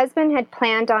 my husband had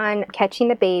planned on catching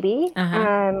the baby.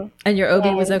 And your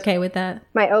OB was okay with that?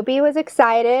 My OB was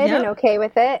excited and okay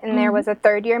with it. And there was a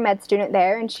third-year med student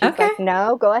there, and she's like,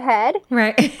 no, go ahead.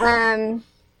 Right.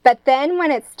 But then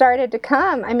when it started to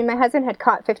come, I mean, my husband had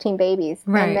caught 15 babies.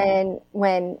 Right. And then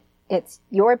when it's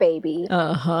your baby,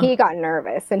 he got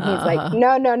nervous. And he's like,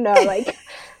 no. Like,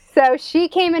 so she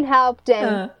came and helped.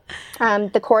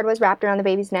 And the cord was wrapped around the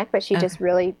baby's neck, but she just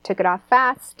really took it off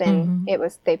fast. And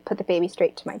they put the baby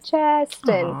straight to my chest.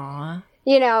 And,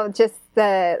 you know, just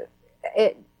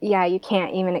you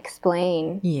can't even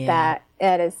explain that.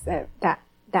 It is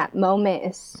that moment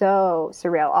is so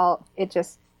surreal. It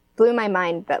just blew my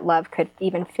mind that love could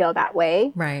even feel that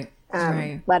way. Right.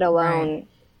 Let alone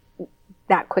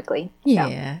that quickly.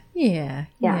 Yeah.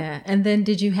 And then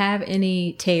did you have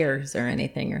any tears or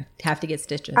anything, or have to get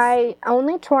stitches? I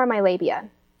only tore my labia.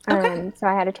 So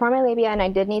I had to tore my labia, and I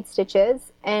did need stitches.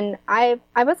 And I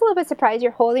was a little bit surprised.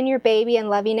 You're holding your baby and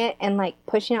loving it and like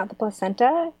pushing out the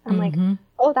placenta. I'm like,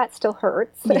 oh, that still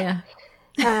hurts. Yeah.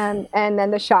 And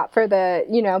then the shot for the,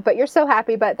 you know, but you're so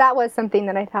happy. But that was something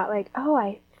that I thought like, oh,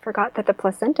 I forgot that the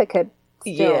placenta could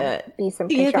still be some contractions.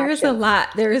 Yeah, there is a lot.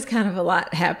 There is kind of a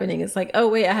lot happening. It's like, oh,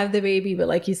 wait, I have the baby. But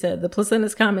like you said, the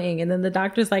placenta's coming. And then the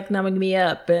doctor's like numbing me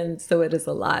up. And so it is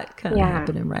a lot kind of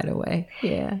happening right away.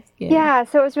 Yeah.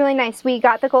 So it was really nice. We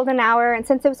got the golden hour. And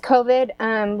since it was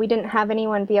COVID, we didn't have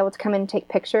anyone be able to come in and take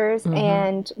pictures.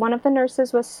 And one of the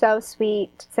nurses was so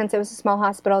sweet. Since it was a small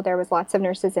hospital, there was lots of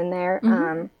nurses in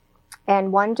there.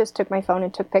 And one just took my phone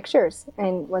and took pictures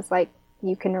and was like,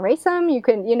 you can erase them, you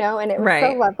can, you know, and it was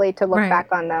so lovely to look back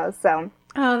on those. So,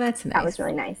 that's nice. That was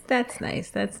really nice. That's nice.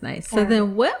 So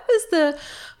then what was the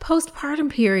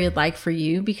postpartum period like for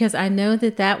you? Because I know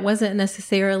that wasn't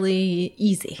necessarily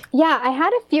easy. Yeah, I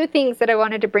had a few things that I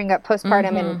wanted to bring up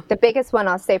postpartum, and the biggest one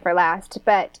I'll say for last.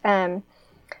 But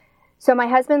so my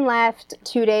husband left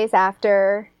 2 days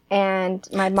after, and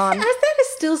my mom... That is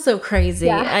still so crazy.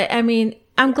 Yeah. I mean...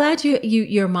 I'm glad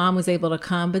your mom was able to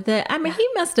come, but he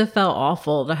must have felt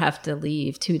awful to have to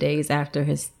leave 2 days after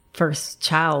his first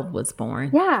child was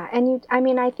born. Yeah. And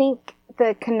I think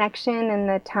the connection and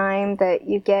the time that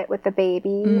you get with the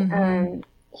baby,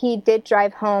 he did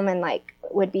drive home and like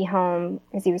would be home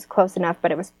because he was close enough,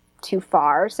 but it was too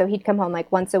far. So he'd come home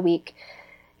like once a week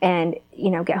and,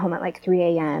 you know, get home at like 3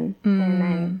 a.m. and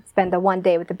then spend the one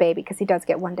day with the baby because he does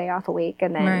get 1 day off a week,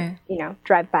 and then, you know,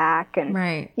 drive back.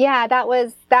 And yeah, that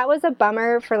was a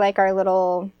bummer for like our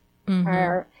little,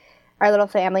 our little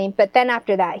family. But then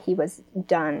after that, he was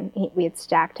done. We had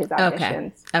stacked his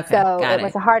auditions. Okay. So it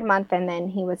was a hard month, and then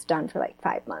he was done for like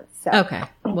 5 months. So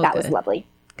that was lovely.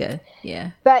 Good.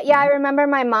 Yeah. But I remember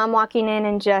my mom walking in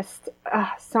and just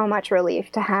so much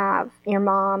relief to have your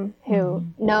mom who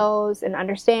knows and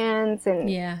understands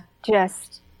and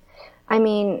just, I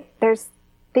mean, there's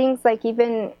things like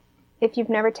even if you've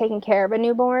never taken care of a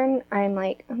newborn, I'm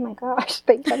like, oh my gosh,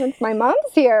 thank heavens my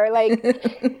mom's here, like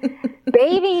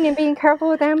bathing and being careful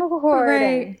with umbilical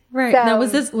cord. Right. So, now,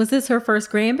 was this her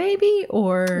first grandbaby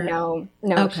or? No,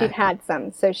 she'd had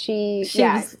some. So she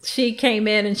came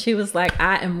in and she was like,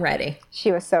 I am ready.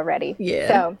 She was so ready. Yeah.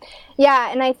 So,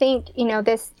 yeah. And I think, you know,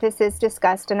 this is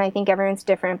discussed and I think everyone's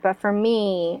different. But for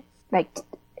me, like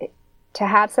to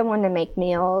have someone to make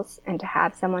meals and to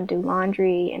have someone do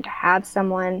laundry and to have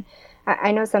someone,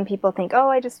 I know some people think, oh,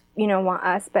 I just, you know, want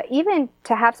us. But even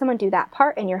to have someone do that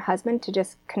part and your husband to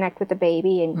just connect with the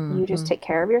baby and you just take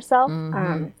care of yourself.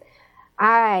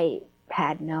 I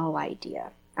had no idea.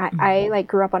 I like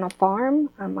grew up on a farm.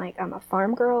 I'm a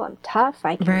farm girl. I'm tough.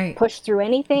 I can push through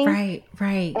anything.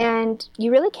 Right. And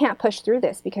you really can't push through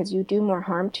this because you do more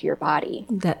harm to your body.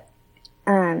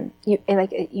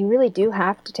 You really do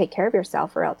have to take care of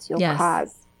yourself or else you'll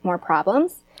cause more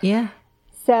problems. Yeah.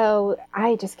 So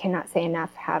I just cannot say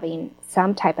enough having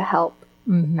some type of help,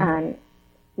 no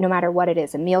matter what it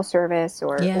is, a meal service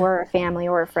or a family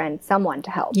or a friend, someone to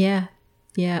help. Yeah.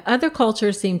 Yeah. Other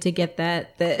cultures seem to get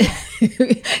that,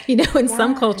 you know, in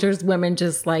some cultures, women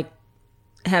just like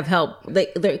have help.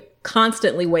 They're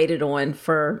constantly waited on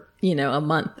for, you know, a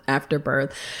month after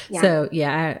birth. Yeah. So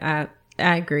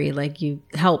I agree. Like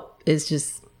help is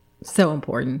just so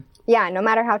important. Yeah, no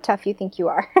matter how tough you think you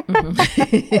are.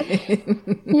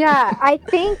 Yeah, I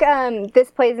think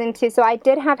this plays into, so I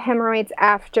did have hemorrhoids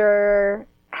after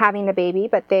having the baby,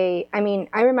 but I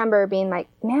remember being like,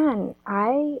 man,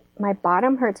 my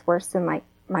bottom hurts worse than like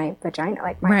my vagina.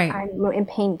 Like I'm in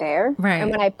pain there. Right.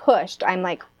 And when I pushed, I'm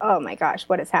like, oh my gosh,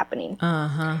 what is happening?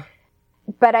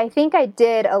 But I think I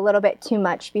did a little bit too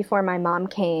much before my mom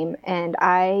came, and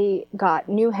I got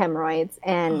new hemorrhoids,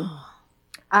 and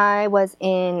I was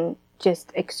in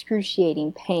just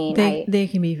excruciating pain. They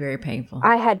can be very painful.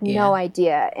 I had no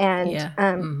idea.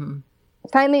 And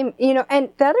finally, and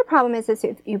the other problem is if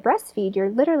you breastfeed, you're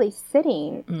literally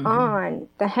sitting on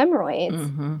the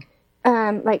hemorrhoids.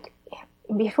 Like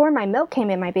before my milk came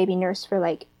in, my baby nursed for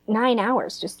like 9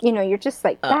 hours. Just, you're just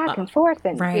like back and forth,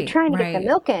 and you're trying to get the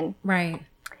milk in. Right.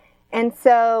 And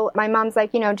so my mom's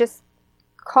like, just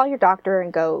call your doctor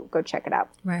and go check it out.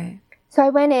 Right. So I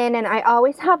went in, and I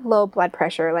always have low blood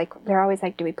pressure. Like, they're always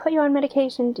like, do we put you on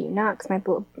medication? Do you not? Because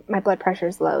my blood pressure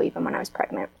is low even when I was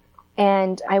pregnant.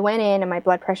 And I went in, and my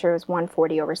blood pressure was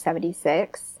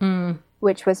 140/76,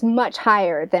 which was much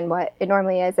higher than what it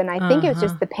normally is. And I think it was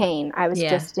just the pain. I was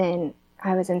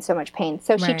I was in so much pain.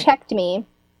 So she checked me,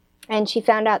 and she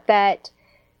found out that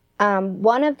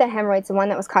one of the hemorrhoids, the one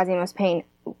that was causing most pain,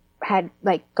 had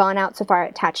like gone out so far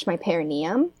it attached my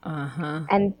perineum,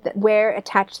 and where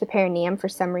attached the perineum for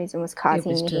some reason was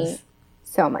causing me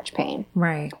so much pain.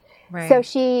 Right. So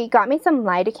she got me some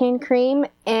lidocaine cream,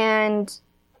 and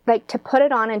like to put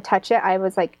it on and touch it, I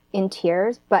was like in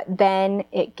tears, but then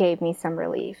it gave me some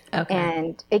relief.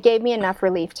 And it gave me enough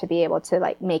relief to be able to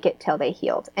like make it till they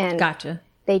healed. And gotcha.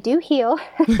 They do heal.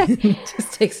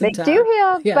 Just take some time. They do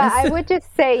heal, yes. But I would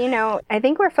just say, I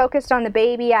think we're focused on the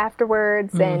baby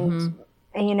afterwards, and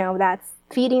that's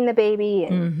feeding the baby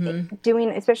and doing,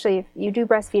 especially if you do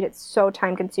breastfeed, it's so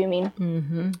time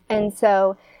consuming. And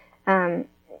so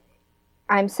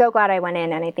I'm so glad I went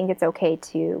in, and I think it's okay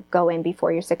to go in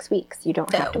before you're 6 weeks. You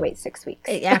don't have to wait 6 weeks.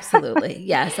 Absolutely.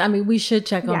 Yes. I mean, we should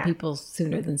check on people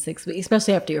sooner than 6 weeks,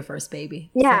 especially after your first baby.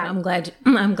 Yeah. So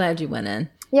I'm glad you went in.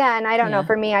 Yeah. And I don't know,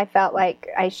 for me, I felt like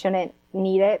I shouldn't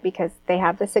need it because they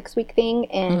have the 6 week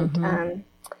thing. And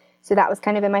so that was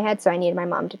kind of in my head. So I needed my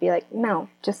mom to be like, no,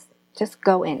 just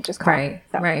go in, just call. Right.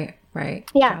 So, Right.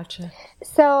 Yeah. Gotcha.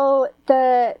 So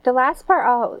the last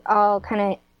part I'll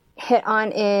kind of hit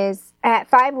on is at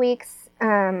 5 weeks,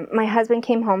 my husband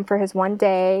came home for his one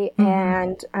day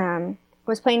and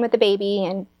was playing with the baby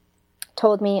and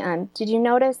told me, did you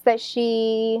notice that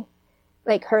she,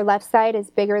 like, her left side is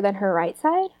bigger than her right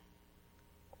side?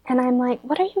 And I'm like,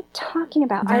 what are you talking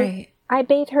about? Right. I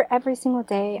bathe her every single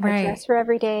day. Right. I dress her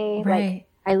every day. Right. Like,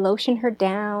 I lotion her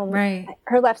down. Right.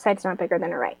 Her left side's not bigger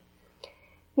than her right. And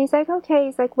he's like, okay.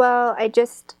 He's like, well,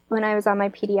 when I was on my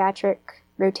pediatric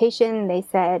rotation, they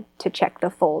said to check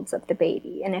the folds of the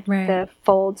baby. And if the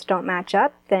folds don't match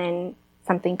up, then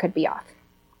something could be off.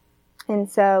 And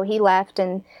so he left,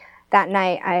 and that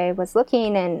night I was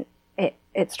looking, and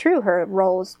it's true. Her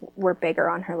rolls were bigger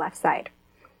on her left side.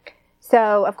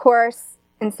 So, of course,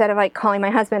 instead of like calling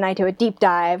my husband, I do a deep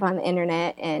dive on the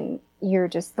internet, and you're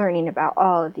just learning about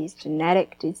all of these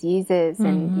genetic diseases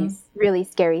and these really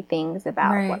scary things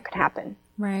about what could happen.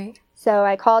 Right. So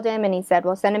I called him, and he said,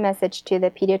 well, send a message to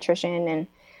the pediatrician, and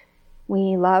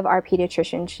we love our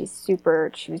pediatrician.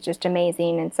 She was just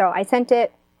amazing. And so I sent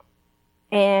it,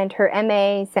 and her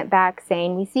MA sent back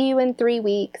saying, we see you in 3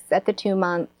 weeks at the 2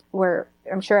 month.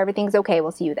 I'm sure everything's okay.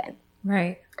 We'll see you then.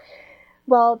 Right.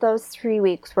 Well, those 3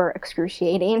 weeks were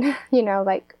excruciating,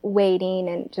 like waiting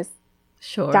and just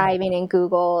diving in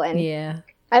Google. And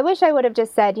I wish I would have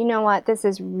just said, you know what, this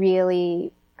is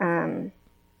really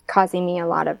causing me a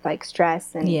lot of like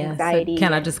stress and anxiety. So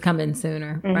can I just come in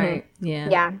sooner? Right.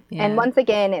 Yeah. And once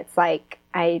again, it's like,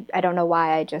 I don't know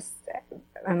why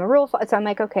I'm a rule. So I'm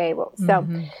like, okay, well, so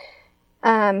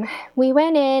we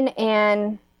went in,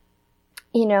 and,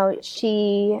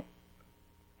 she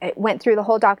went through the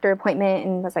whole doctor appointment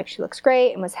and was like, she looks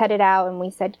great, and was headed out. And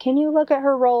we said, can you look at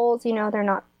her rolls? They're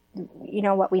not,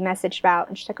 what we messaged about.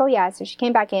 And she's like, oh yeah. So she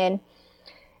came back in,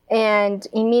 and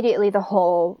immediately the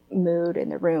whole mood in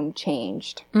the room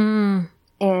changed.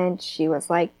 And she was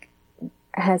like,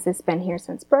 has this been here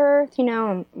since birth?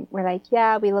 And we're like,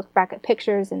 yeah, we looked back at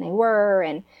pictures, and they were.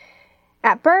 And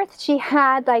at birth, she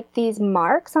had like these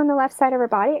marks on the left side of her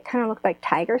body. It kind of looked like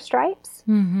tiger stripes.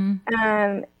 And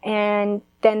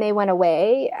then they went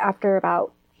away after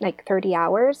about like 30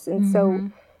 hours. And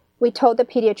so we told the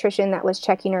pediatrician that was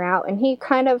checking her out, and he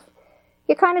kind of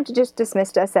just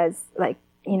dismissed us as like,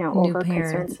 over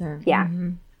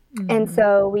concerned. And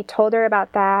so we told her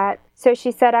about that. So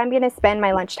she said, I'm going to spend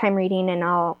my lunchtime reading, and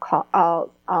I'll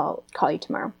call you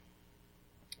tomorrow.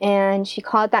 And she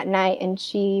called that night, and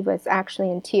she was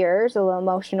actually in tears, a little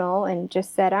emotional, and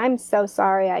just said, I'm so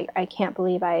sorry. I can't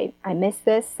believe I missed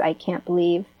this. I can't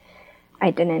believe I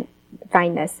didn't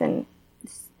find this. And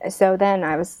so then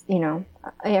I was,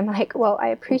 I am like, well, I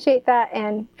appreciate that,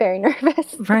 and very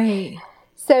nervous. Right.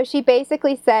 So she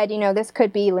basically said, this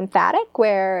could be lymphatic,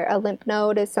 where a lymph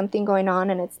node is something going on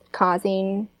and it's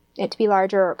causing it to be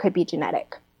larger, or it could be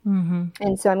genetic. Mm-hmm.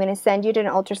 And so I'm going to send you to an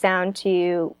ultrasound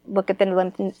to look at the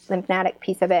lymphatic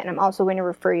piece of it. And I'm also going to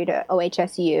refer you to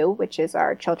OHSU, which is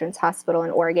our children's hospital in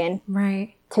Oregon,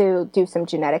 right, to do some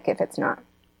genetic if it's not.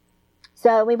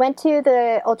 So we went to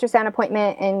the ultrasound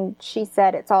appointment, and she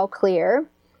said it's all clear.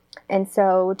 And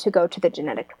so to go to the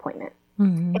genetic appointment.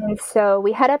 Mm-hmm. And so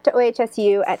we head up to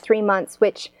OHSU at 3 months,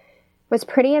 which was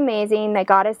pretty amazing. They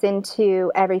got us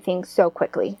into everything so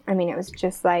quickly. I mean, it was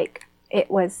just like,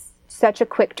 it was such a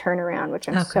quick turnaround, which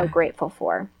I'm so grateful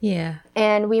for. Yeah.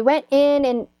 And we went in,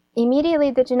 and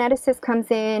immediately the geneticist comes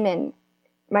in, and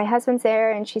my husband's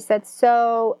there, and she said,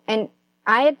 and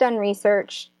I had done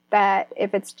research that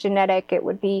if it's genetic, it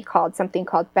would be something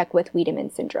called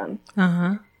Beckwith-Wiedemann syndrome.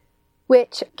 Uh-huh.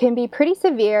 Which can be pretty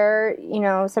severe.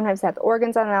 Sometimes they have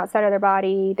organs on the outside of their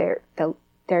body.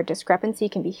 Their discrepancy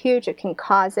can be huge. It can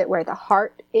cause it where the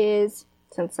heart is,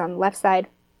 since on the left side,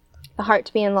 the heart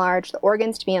to be enlarged, the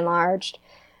organs to be enlarged.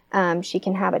 She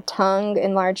can have a tongue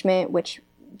enlargement, which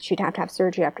she'd have to have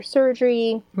surgery after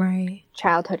surgery. Right.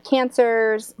 Childhood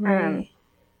cancers. Right.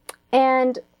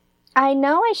 And I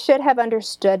know I should have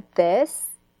understood this,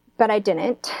 but I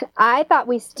didn't. I thought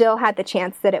we still had the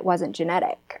chance that it wasn't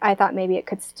genetic. I thought maybe it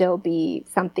could still be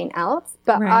something else.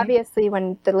 But obviously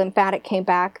when the lymphatic came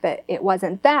back that it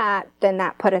wasn't that, then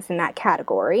that put us in that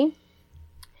category.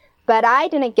 But I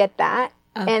didn't get that.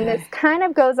 Okay. And this kind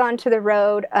of goes on to the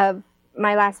road of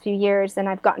my last few years, and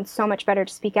I've gotten so much better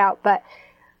to speak out. But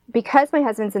because my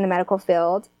husband's in the medical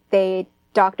field,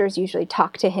 doctors usually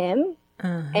talk to him.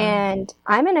 Uh-huh. And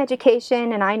I'm in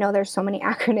education, and I know there's so many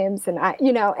acronyms, and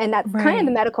and that's kind of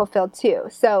the medical field too.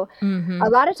 So a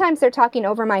lot of times they're talking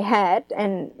over my head,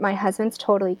 and my husband's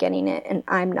totally getting it, and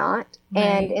I'm not. Right.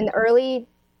 And in the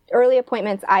early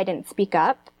appointments, I didn't speak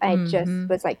up. I just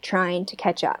was like trying to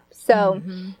catch up. So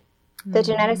the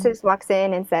geneticist walks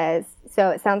in and says,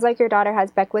 "So it sounds like your daughter has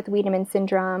Beckwith-Wiedemann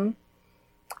syndrome,"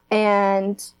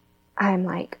 and I'm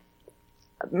like,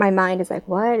 my mind is like,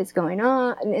 what is going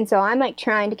on? And so I'm like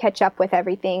trying to catch up with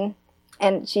everything.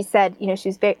 And she said,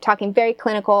 she's talking very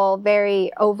clinical,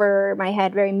 very over my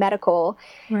head, very medical.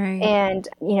 Right. And,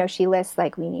 she lists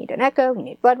like, we need an echo, we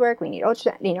need blood work, we need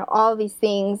ultrasound, all these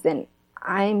things. And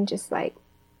I'm just like,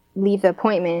 leave the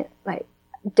appointment, like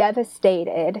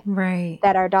devastated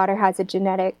that our daughter has a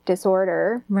genetic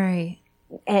disorder. Right.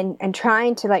 And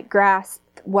trying to like grasp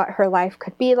what her life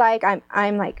could be like.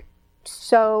 I'm like,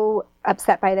 so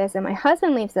upset by this, and my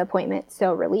husband leaves the appointment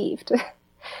so relieved.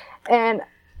 And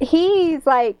he's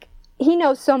like, he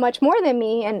knows so much more than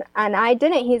me, and I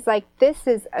didn't. He's like, this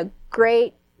is a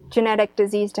great genetic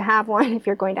disease to have one if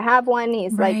you're going to have one.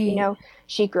 He's like,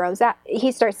 she grows up.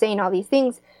 He starts saying all these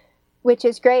things, which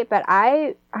is great, but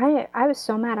I was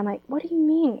so mad. I'm like, what do you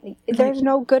mean? There's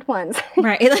no good ones.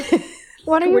 Right.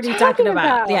 What are you talking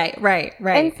about? Yeah, right.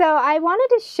 And so I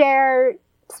wanted to share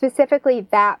specifically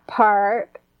that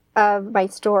part of my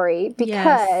story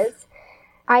because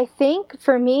I think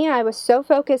for me, I was so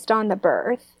focused on the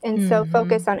birth and so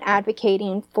focused on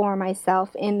advocating for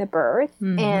myself in the birth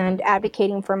and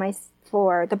advocating for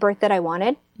the birth that I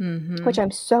wanted, which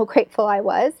I'm so grateful I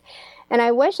was. And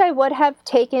I wish I would have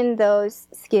taken those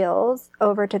skills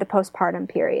over to the postpartum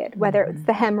period, whether it's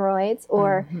the hemorrhoids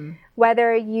or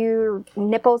whether your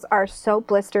nipples are so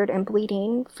blistered and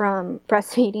bleeding from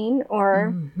breastfeeding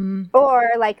or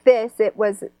like this, it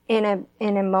was in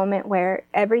a moment where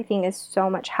everything is so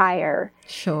much higher.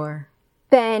 Sure.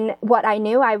 Than what I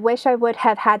knew. I wish I would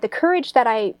have had the courage that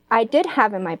I did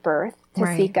have in my birth to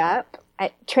seek up,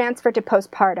 transfer to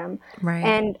postpartum. Right.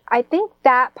 And I think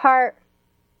that part,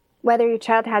 whether your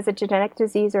child has a genetic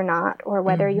disease or not, or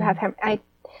whether you have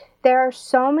there are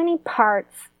so many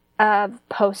parts of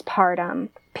postpartum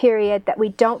period that we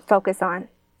don't focus on.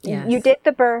 Yes. You did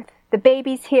the birth, the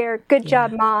baby's here, good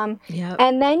job, mom. Yep.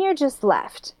 And then you're just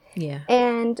left. Yeah.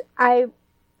 And I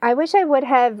wish I would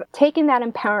have taken that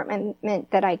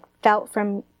empowerment that I felt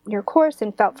from your course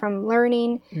and felt from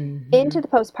learning into the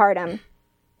postpartum.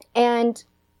 And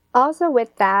also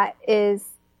with that is,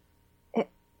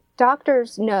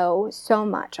 doctors know so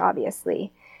much,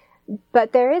 obviously,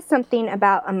 but there is something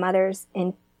about a mother's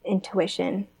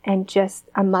intuition and just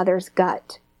a mother's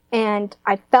gut. And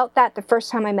I felt that the first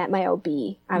time I met my OB.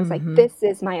 I was like, this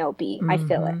is my OB. I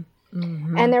feel it.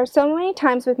 And there were so many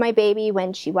times with my baby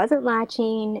when she wasn't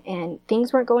latching and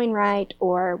things weren't going right,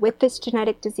 or with this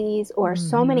genetic disease, or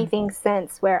so many things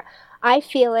since where I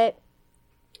feel it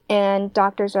and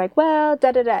doctors are like, well,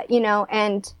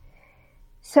 and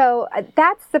So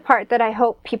that's the part that I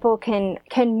hope people can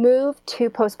move to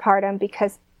postpartum,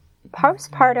 because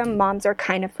postpartum moms are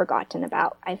kind of forgotten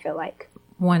about, I feel like.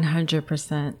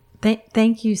 100%.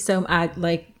 Thank you so much.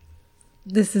 Like,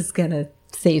 this is going to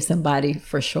save somebody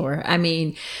for sure. I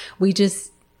mean, we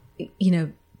just,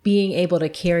 being able to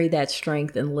carry that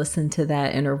strength and listen to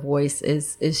that inner voice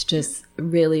is just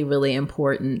really, really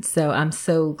important. So I'm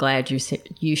so glad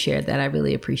you shared that. I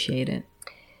really appreciate it.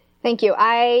 Thank you.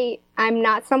 I'm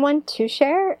not someone to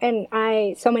share.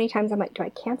 And so many times I'm like, do I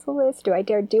cancel this? Do I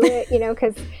dare do it?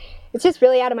 Because it's just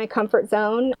really out of my comfort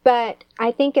zone. But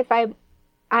I think if I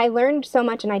learned so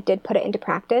much and I did put it into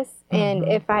practice. And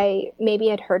if I maybe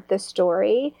had heard the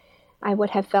story, I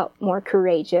would have felt more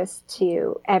courageous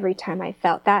to, every time I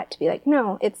felt that, to be like,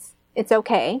 no, it's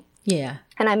okay. Yeah.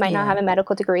 And I might not have a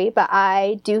medical degree, but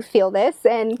I do feel this,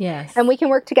 and we can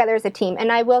work together as a team.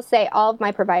 And I will say all of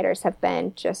my providers have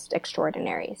been just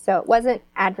extraordinary. So it wasn't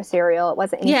adversarial. It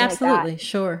wasn't anything like that. Yeah, absolutely.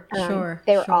 Sure.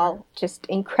 They were all just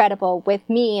incredible with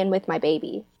me and with my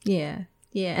baby. Yeah.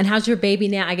 Yeah. And how's your baby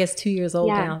now? I guess 2 years old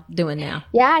now, doing now.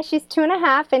 Yeah, she's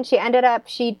 2.5, and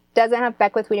she doesn't have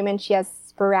Beckwith-Wiedemann. She has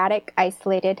sporadic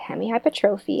isolated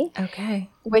hemihypertrophy. Okay.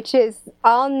 Which is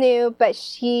all new, but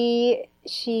she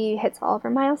hits all of her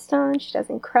milestones. She does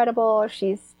incredible.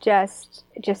 She's just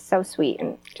so sweet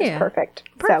and just perfect.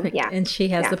 So, yeah. And she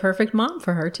has the perfect mom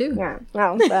for her too. Yeah.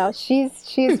 Oh, well, she's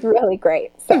really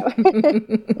great. So,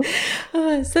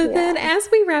 then as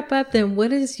we wrap up, then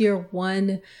what is your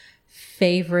one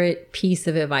favorite piece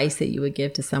of advice that you would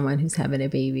give to someone who's having a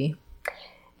baby?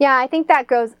 Yeah, I think that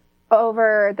goes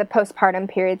over the postpartum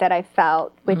period that I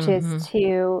felt, which is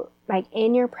to, like,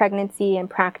 in your pregnancy, and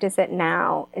practice it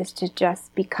now, is to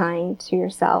just be kind to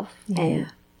yourself and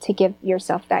to give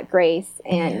yourself that grace.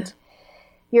 And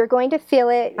you're going to feel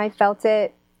it. I felt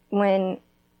it when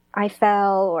I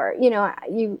fell, or,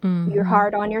 you're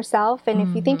hard on yourself. And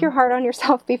if you think you're hard on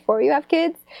yourself before you have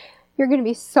kids, you're going to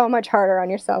be so much harder on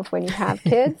yourself when you have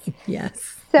kids.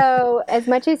 Yes. So as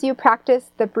much as you practice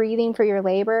the breathing for your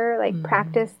labor, like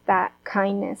practice that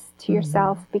kindness to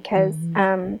yourself, because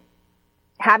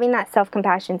having that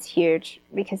self-compassion is huge,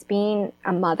 because being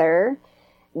a mother,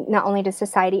 not only does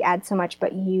society add so much,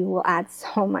 but you will add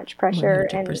so much pressure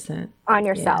on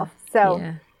yourself. So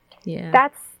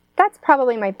that's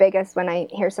probably my biggest when I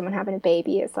hear someone having a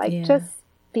baby, is like, just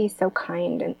be so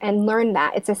kind and learn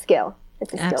that. It's a skill.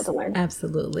 It's a skill to learn.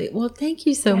 Absolutely. Well, thank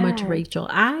you so much, Rachel.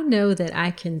 I know that I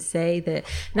can say that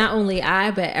not only I,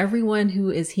 but everyone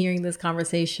who is hearing this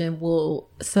conversation will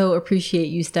so appreciate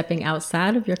you stepping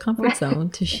outside of your comfort zone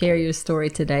to share your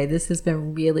story today. This has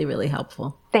been really, really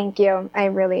helpful. Thank you. I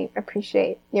really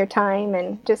appreciate your time,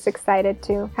 and just excited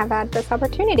to have had this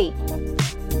opportunity.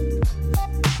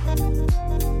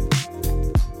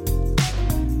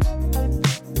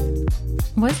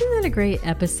 Wasn't that a great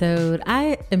episode?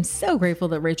 I am so grateful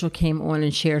that Rachel came on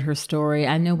and shared her story.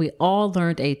 I know we all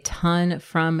learned a ton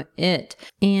from it.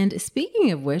 And speaking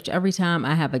of which, every time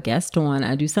I have a guest on,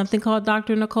 I do something called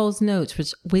Dr. Nicole's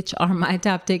Notes, which are my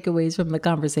top takeaways from the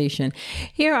conversation.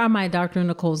 Here are my Dr.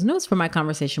 Nicole's Notes for my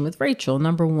conversation with Rachel.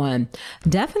 Number 1,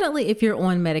 definitely if you're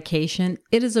on medication,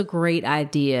 it is a great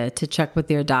idea to check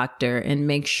with your doctor and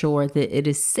make sure that it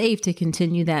is safe to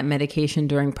continue that medication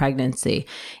during pregnancy.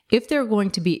 If there are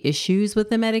going to be issues with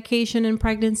the medication in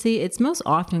pregnancy, it's most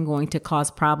often going to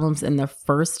cause problems in the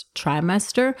first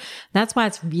trimester. That's why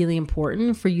it's really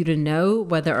important for you to know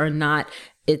whether or not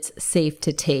it's safe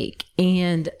to take.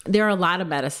 And there are a lot of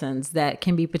medicines that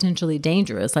can be potentially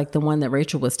dangerous, like the one that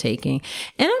Rachel was taking.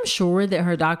 And I'm sure that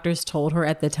her doctors told her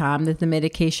at the time that the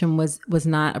medication was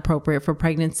not appropriate for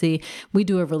pregnancy. We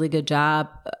do a really good job.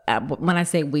 When I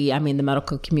say we, I mean the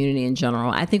medical community in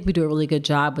general. I think we do a really good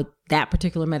job with that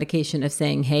particular medication of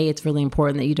saying, hey, it's really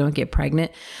important that you don't get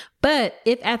pregnant. But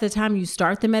if at the time you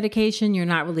start the medication, you're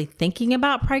not really thinking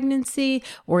about pregnancy,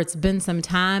 or it's been some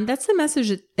time, that's a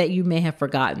message that you may have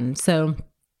forgotten. So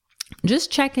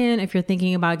just check in if you're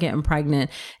thinking about getting pregnant,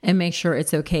 and make sure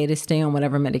it's okay to stay on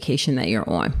whatever medication that you're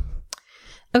on.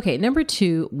 Okay, number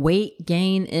 2, weight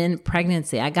gain in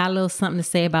pregnancy. I got a little something to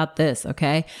say about this,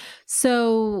 okay?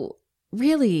 So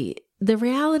really, the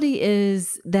reality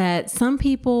is that some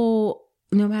people,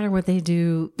 no matter what they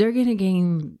do, they're going to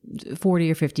gain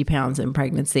 40 or 50 pounds in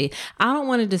pregnancy. I don't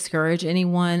want to discourage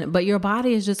anyone, but your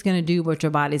body is just going to do what your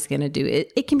body's going to do.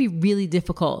 It can be really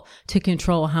difficult to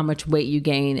control how much weight you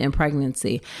gain in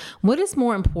pregnancy. What is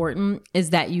more important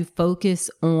is that you focus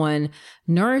on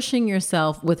nourishing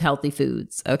yourself with healthy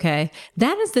foods, okay?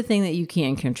 That is the thing that you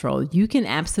can control. You can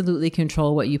absolutely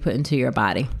control what you put into your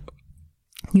body.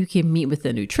 You can meet with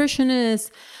a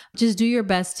nutritionist. Just do your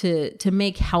best to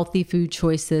make healthy food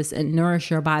choices and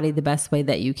nourish your body the best way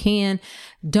that you can.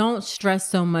 Don't stress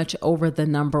so much over the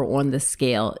number on the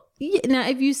scale. Now,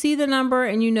 if you see the number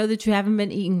and you know that you haven't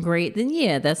been eating great, then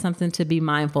yeah, that's something to be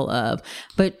mindful of.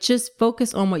 But just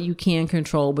focus on what you can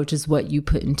control, which is what you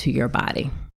put into your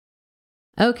body.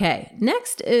 Okay,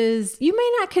 next is you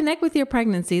may not connect with your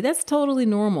pregnancy. That's totally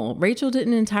normal. Rachel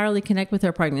didn't entirely connect with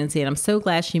her pregnancy, and I'm so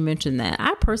glad she mentioned that.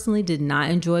 I personally did not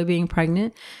enjoy being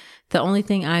pregnant. The only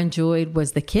thing I enjoyed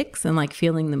was the kicks and like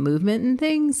feeling the movement and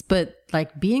things, but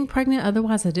like being pregnant,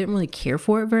 otherwise I didn't really care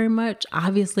for it very much.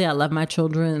 Obviously, I love my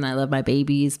children and I love my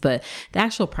babies, but the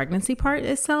actual pregnancy part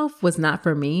itself was not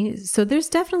for me. So there's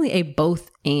definitely a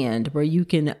both and where you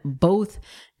can both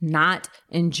not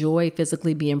enjoy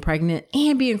physically being pregnant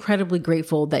and be incredibly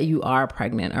grateful that you are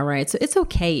pregnant. All right. So it's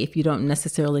okay if you don't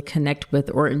necessarily connect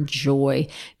with or enjoy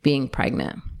being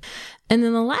pregnant. And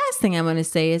then the last thing I want to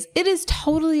say is it is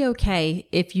totally okay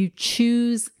if you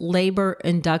choose labor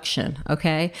induction,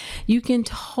 okay? You can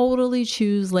totally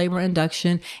choose labor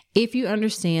induction if you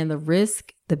understand the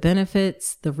risk, the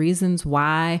benefits, the reasons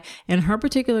why. In her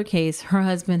particular case, her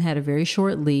husband had a very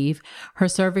short leave. Her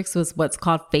cervix was what's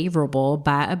called favorable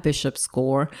by a Bishop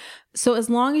score. So as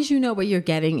long as you know what you're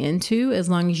getting into, as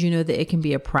long as you know that it can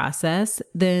be a process,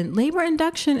 then labor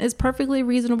induction is perfectly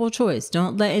reasonable choice.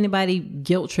 Don't let anybody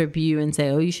guilt trip you and say,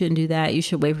 oh, you shouldn't do that. You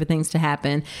should wait for things to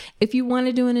happen. If you want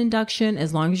to do an induction,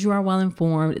 as long as you are well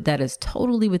informed, that is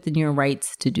totally within your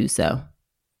rights to do so.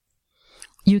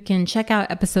 You can check out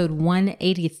episode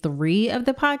 183 of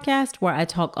the podcast where I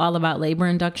talk all about labor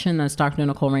induction. That's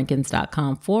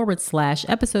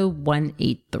drnicolerankins.com/episode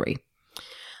 183.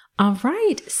 All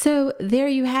right. So there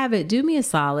you have it. Do me a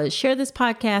solid. Share this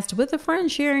podcast with a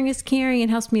friend. Sharing is caring.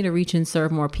 It helps me to reach and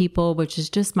serve more people, which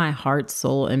is just my heart,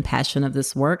 soul, and passion of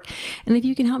this work. And if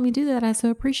you can help me do that, I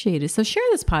so appreciate it. So share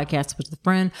this podcast with a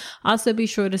friend. Also be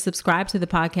sure to subscribe to the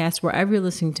podcast wherever you're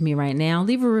listening to me right now.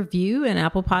 Leave a review in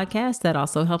Apple Podcasts. That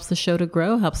also helps the show to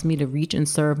grow, helps me to reach and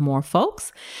serve more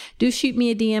folks. Do shoot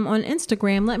me a DM on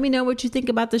Instagram. Let me know what you think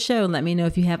about the show. Let me know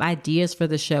if you have ideas for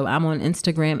the show. I'm on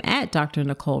Instagram at Dr.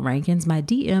 Nicole Rankins. My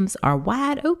DMs are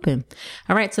wide open.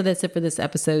 All right, so that's it for this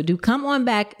episode. Do come on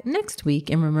back next week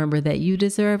and remember that you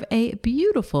deserve a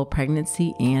beautiful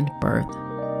pregnancy and birth.